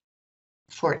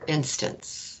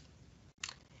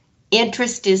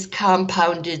 interest is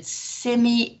compounded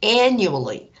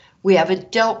semi-annually. We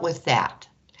haven't dealt with that.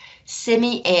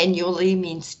 Semi-annually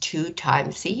means 2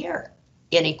 times a year.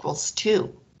 N equals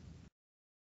 2.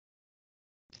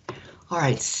 All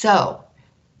right, so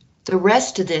the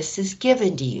rest of this is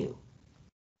given to you.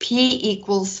 P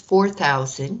equals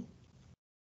 4,000.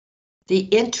 The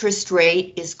interest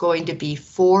rate is going to be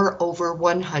 4 over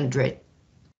 100,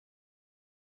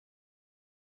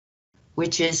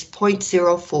 which is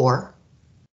 0.04.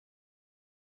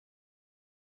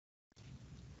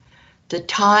 The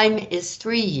time is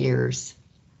 3 years,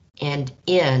 and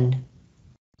N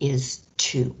is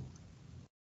 2.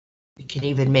 We can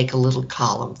even make a little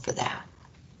column for that.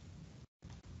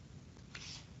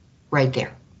 Right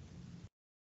there.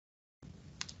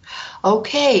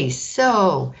 Okay,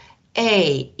 so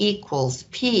A equals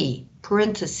P,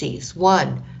 parentheses,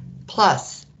 1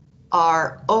 plus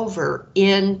R over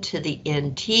N to the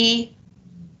NT.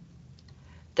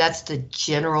 That's the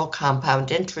general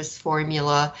compound interest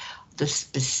formula. The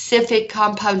specific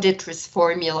compound interest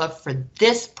formula for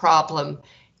this problem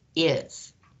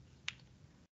is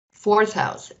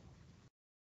 4,000,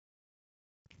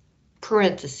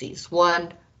 parentheses,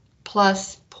 1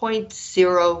 plus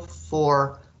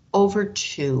 0.04 over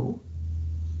 2,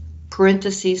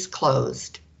 parentheses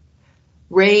closed,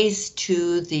 raised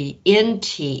to the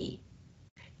NT.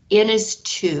 N is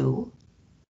 2,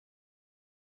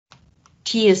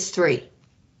 T is 3.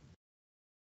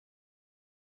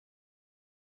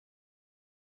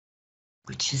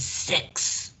 Which is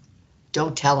 6.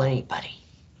 Don't tell anybody.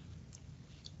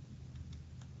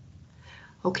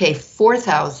 Okay,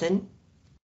 4,000,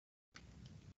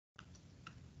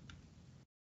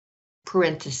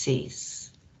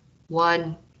 parentheses,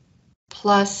 1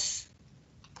 plus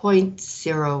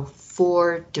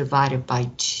 0.04 divided by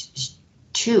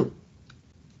 2.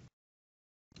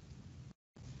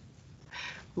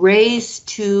 Raised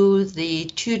to the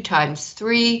 2 times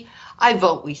 3, I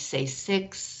vote we say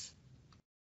 6.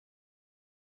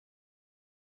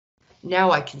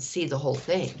 Now I can see the whole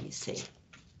thing, you see.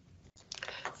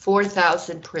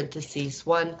 4,000 parentheses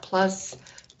 1 plus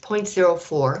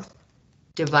 0.04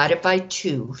 divided by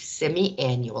 2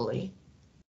 semi-annually.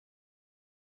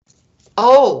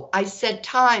 Oh, I said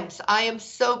times. I am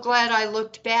so glad I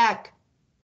looked back.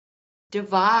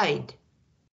 Divide.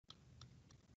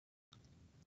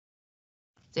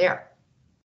 There.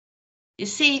 You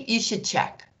see, you should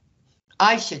check.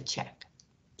 I should check.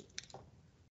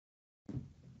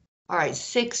 All right,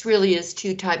 6 really is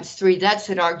 2 times 3. That's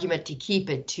an argument to keep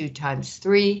it 2 times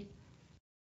 3.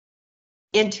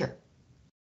 Enter.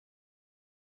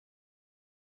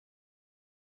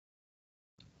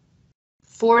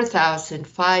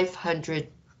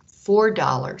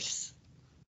 $4,504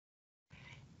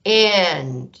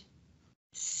 and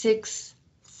 6,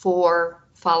 4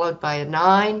 followed by a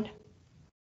 9.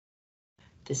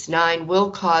 This 9 will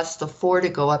cause the 4 to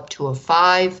go up to a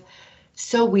 5,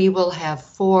 so we will have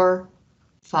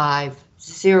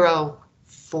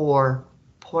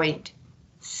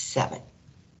 4,504.7.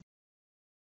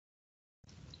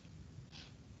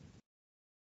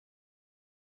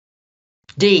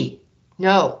 D,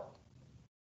 no.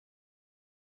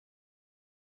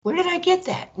 Where did I get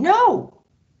that? No.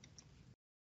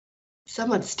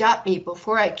 Someone stop me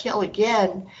before I kill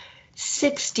again.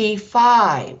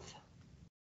 65.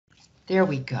 There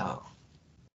we go.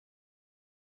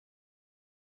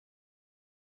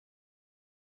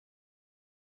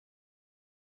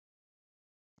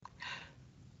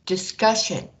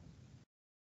 Discussion.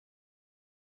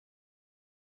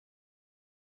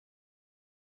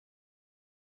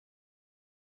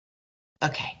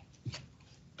 Okay.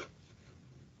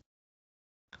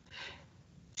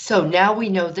 So now we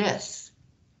know this.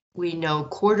 We know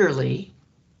quarterly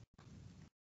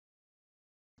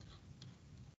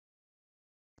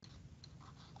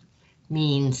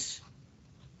means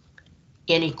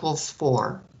n equals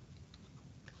 4.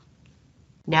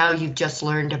 Now you've just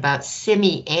learned about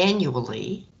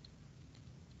semi-annually.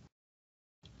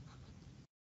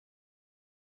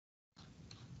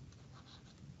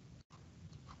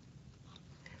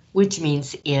 Which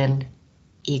means n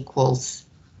equals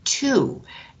 2.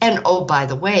 And oh, by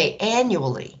the way,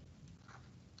 annually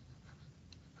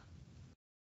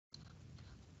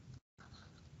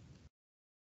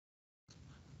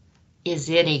is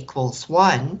n equals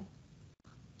 1.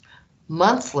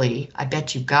 Monthly, I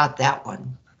bet you got that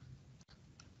one.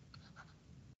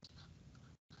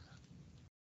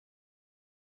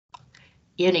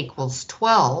 N equals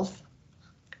 12.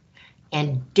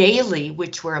 And daily,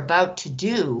 which we're about to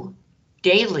do,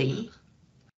 daily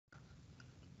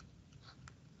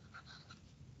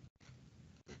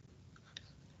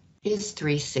is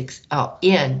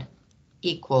n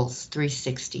equals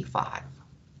 365.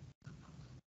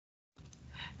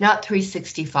 Not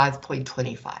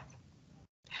 365.25.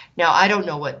 Now, I don't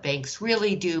know what banks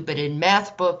really do, but in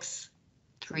math books,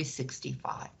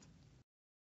 365.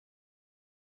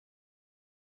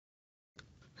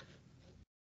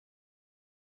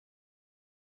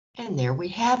 And there we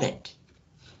have it.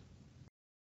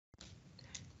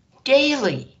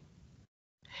 Daily.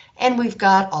 And we've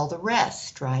got all the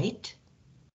rest, right?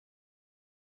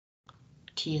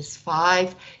 T is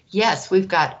 5. Yes, we've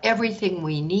got everything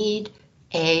we need.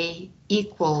 A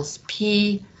equals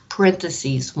P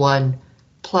parentheses 1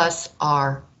 plus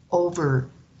R over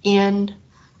N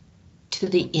to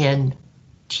the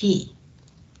NT,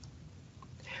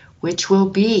 which will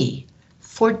be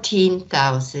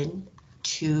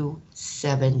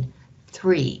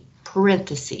 14,273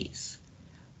 parentheses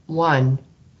 1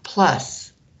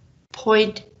 plus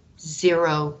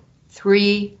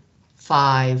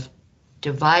 0.035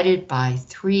 divided by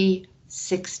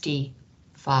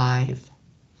 365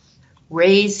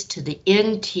 raised to the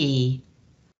NT,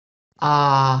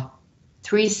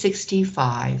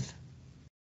 365,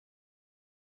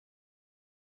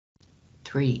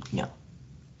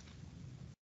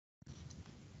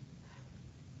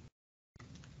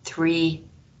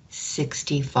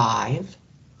 365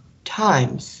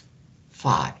 times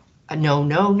 5. No,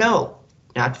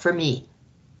 not for me.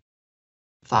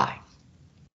 5.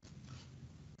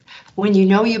 When you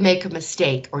know you make a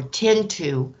mistake or tend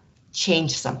to,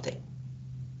 change something.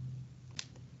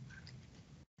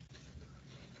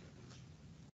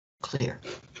 Clear.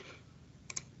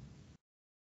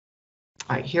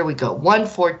 All right, here we go.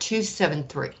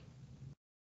 14273.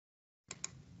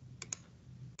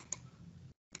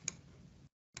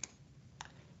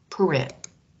 Paren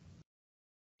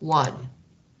 1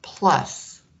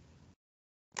 plus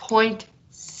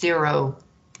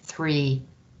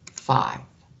 0.035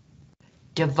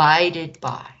 divided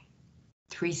by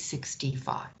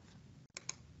 365.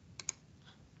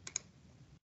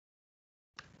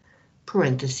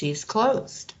 parentheses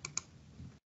closed,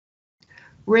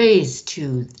 raised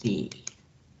to the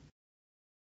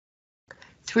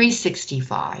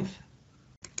 365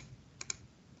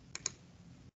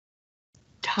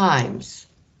 times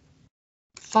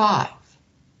 5.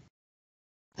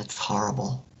 That's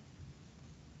horrible.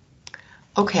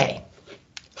 Okay.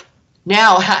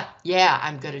 Now, yeah,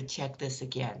 I'm going to check this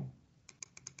again.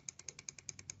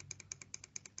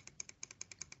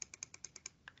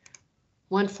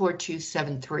 One, 4, 2,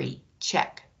 7, 3,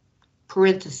 check.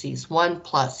 Parentheses, 1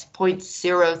 plus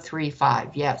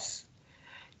 0.035, yes.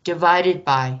 Divided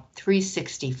by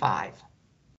 365.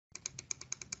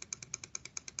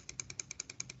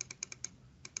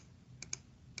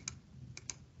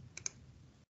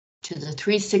 To the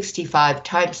 365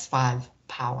 times 5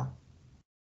 power.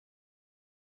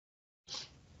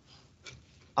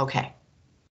 Okay,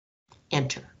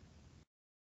 enter.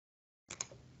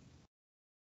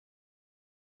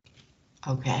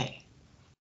 Okay.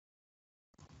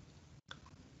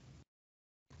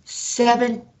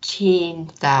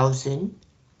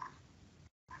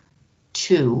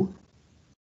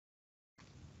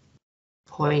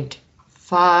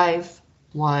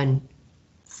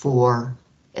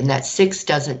 and that 6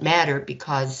 doesn't matter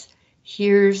because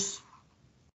here's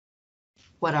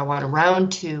what I want to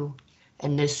round to,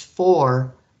 and this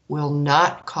 4 will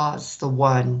not cause the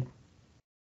 1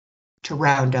 to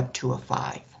round up to a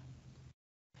 5.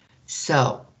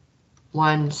 So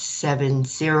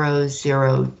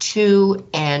 17002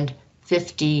 and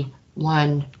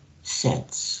 51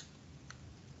 cents.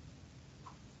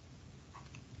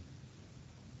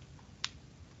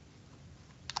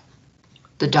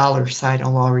 The dollar sign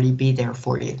will already be there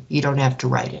for you. You don't have to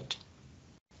write it.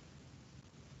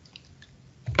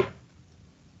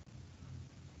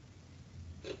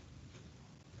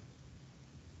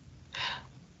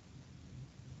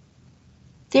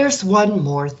 There's one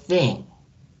more thing.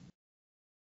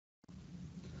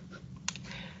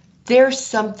 There's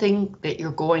something that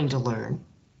you're going to learn.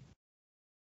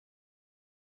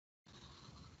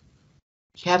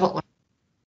 You haven't learned.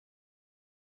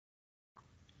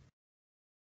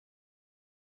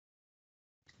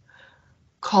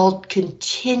 Called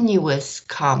continuous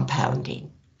compounding.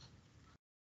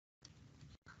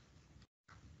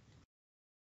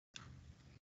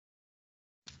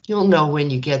 You'll know when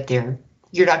you get there.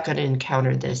 You're not going to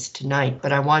encounter this tonight,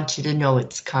 but I want you to know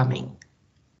it's coming.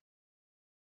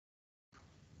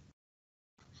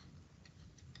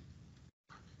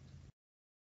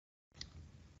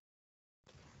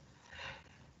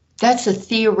 That's a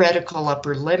theoretical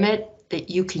upper limit that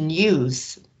you can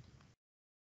use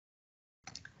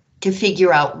to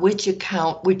figure out which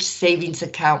account, which savings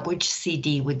account, which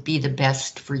CD would be the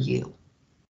best for you.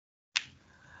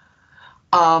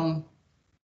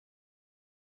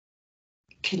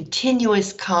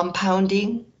 Continuous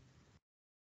compounding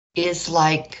is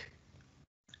like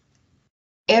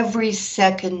every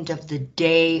second of the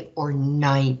day or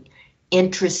night,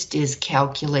 interest is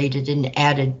calculated and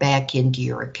added back into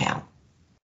your account.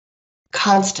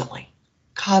 Constantly,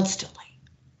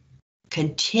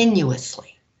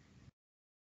 continuously.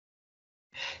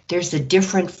 There's a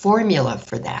different formula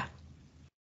for that.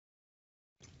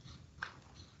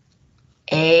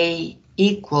 A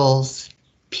equals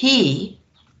P,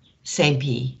 same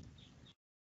P,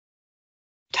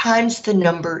 times the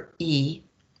number E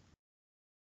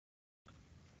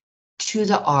to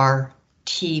the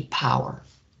RT power.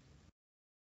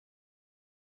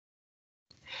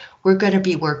 We're going to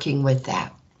be working with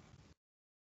that,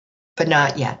 but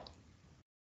not yet.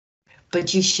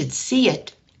 But you should see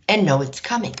it and know it's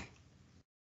coming.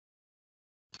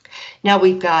 Now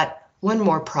we've got one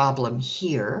more problem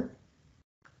here.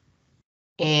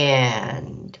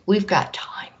 And we've got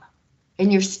time. And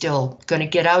you're still going to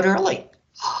get out early.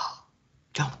 Oh,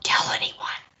 don't tell anyone.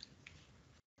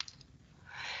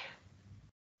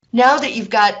 Now that you've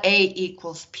got A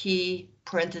equals P,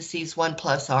 parentheses 1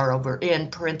 plus R over N,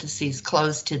 parentheses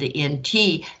closed to the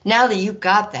NT, now that you've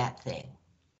got that thing,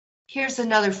 here's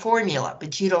another formula,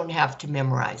 but you don't have to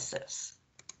memorize this.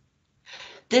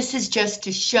 This is just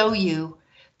to show you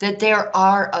that there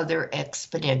are other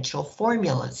exponential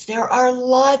formulas. There are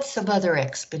lots of other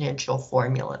exponential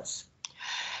formulas.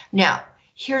 Now,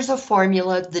 here's a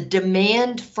formula. The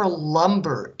demand for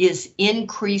lumber is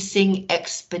increasing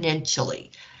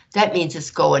exponentially. That means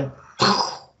it's going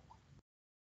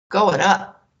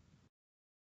up,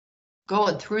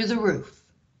 going through the roof.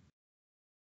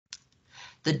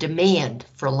 The demand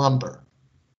for lumber.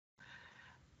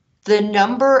 The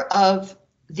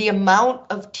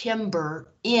amount of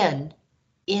timber in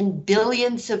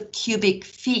billions of cubic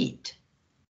feet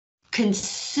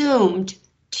consumed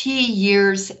T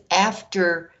years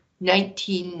after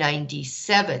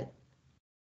 1997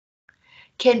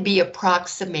 can be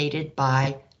approximated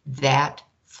by that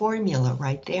formula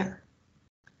right there.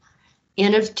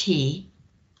 N of T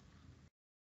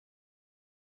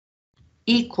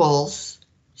equals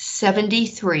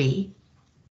 73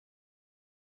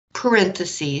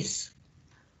 parentheses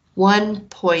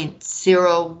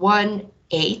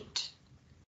 1.018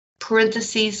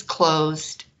 parentheses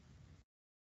closed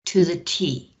to the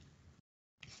T.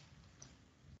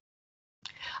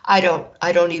 I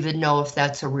don't even know if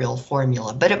that's a real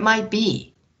formula, but it might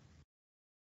be.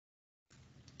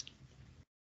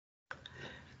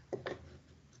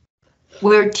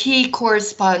 Where T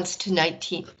corresponds to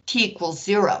T equals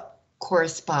 0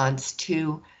 corresponds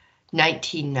to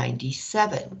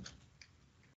 1997.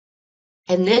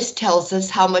 And this tells us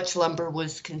how much lumber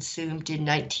was consumed in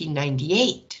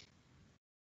 1998.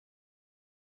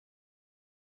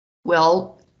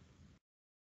 Well,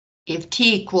 if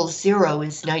T equals 0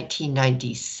 is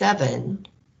 1997,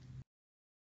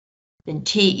 then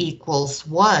T equals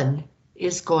 1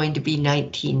 is going to be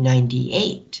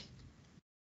 1998.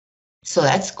 So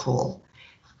that's cool.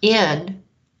 N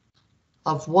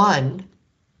of 1,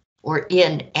 or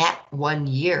N at 1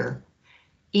 year,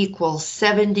 equals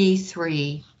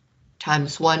 73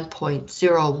 times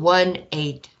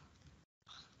 1.018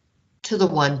 to the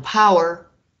 1 power,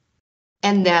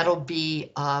 and that'll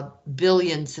be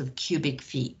billions of cubic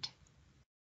feet.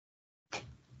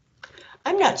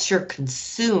 I'm not sure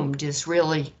consumed is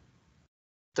really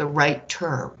the right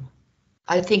term.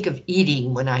 I think of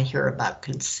eating when I hear about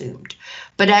consumed,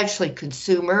 but actually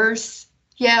consumers,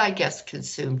 yeah, I guess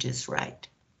consumed is right.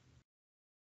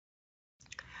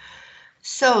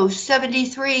 So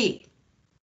 73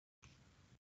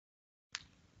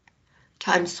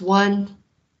 times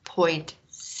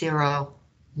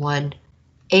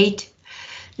 1.018.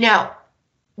 Now,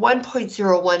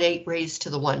 1.018 raised to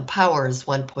the 1 power is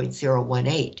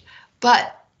 1.018,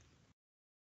 but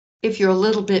if you're a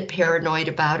little bit paranoid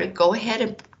about it, go ahead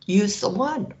and use the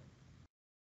 1.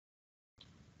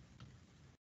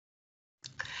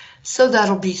 So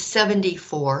that'll be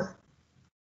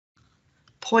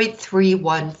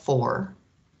 74.314.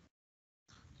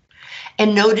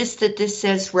 And notice that this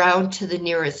says round to the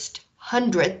nearest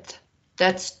hundredth.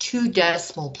 That's 2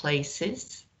 decimal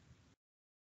places.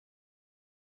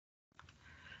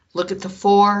 Look at the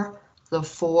 4. The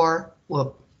 4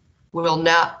 will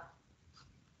not.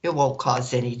 It won't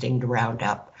cause anything to round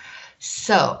up.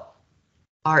 So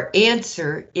our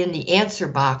answer in the answer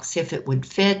box, if it would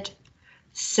fit,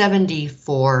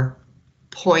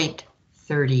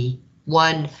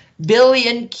 74.31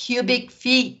 billion cubic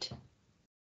feet.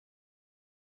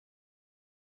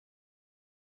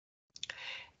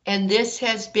 And this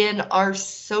has been our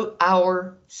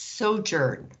sojourn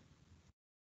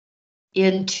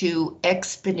into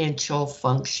exponential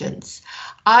functions.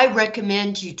 I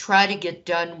recommend you try to get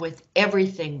done with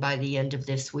everything by the end of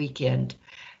this weekend,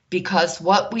 because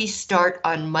what we start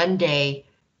on Monday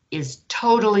is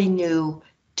totally new,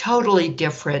 totally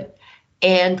different,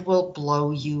 and will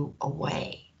blow you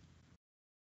away.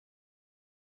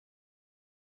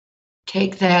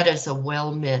 Take that as a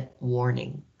well-meant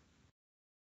warning.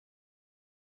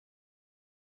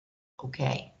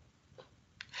 Okay.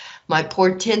 My poor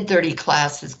 1030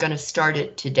 class is going to start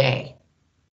it today.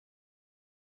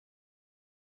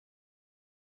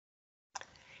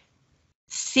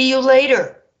 See you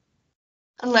later.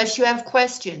 Unless you have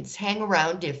questions, hang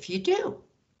around if you do.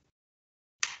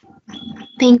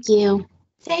 Thank you.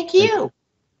 Thank you.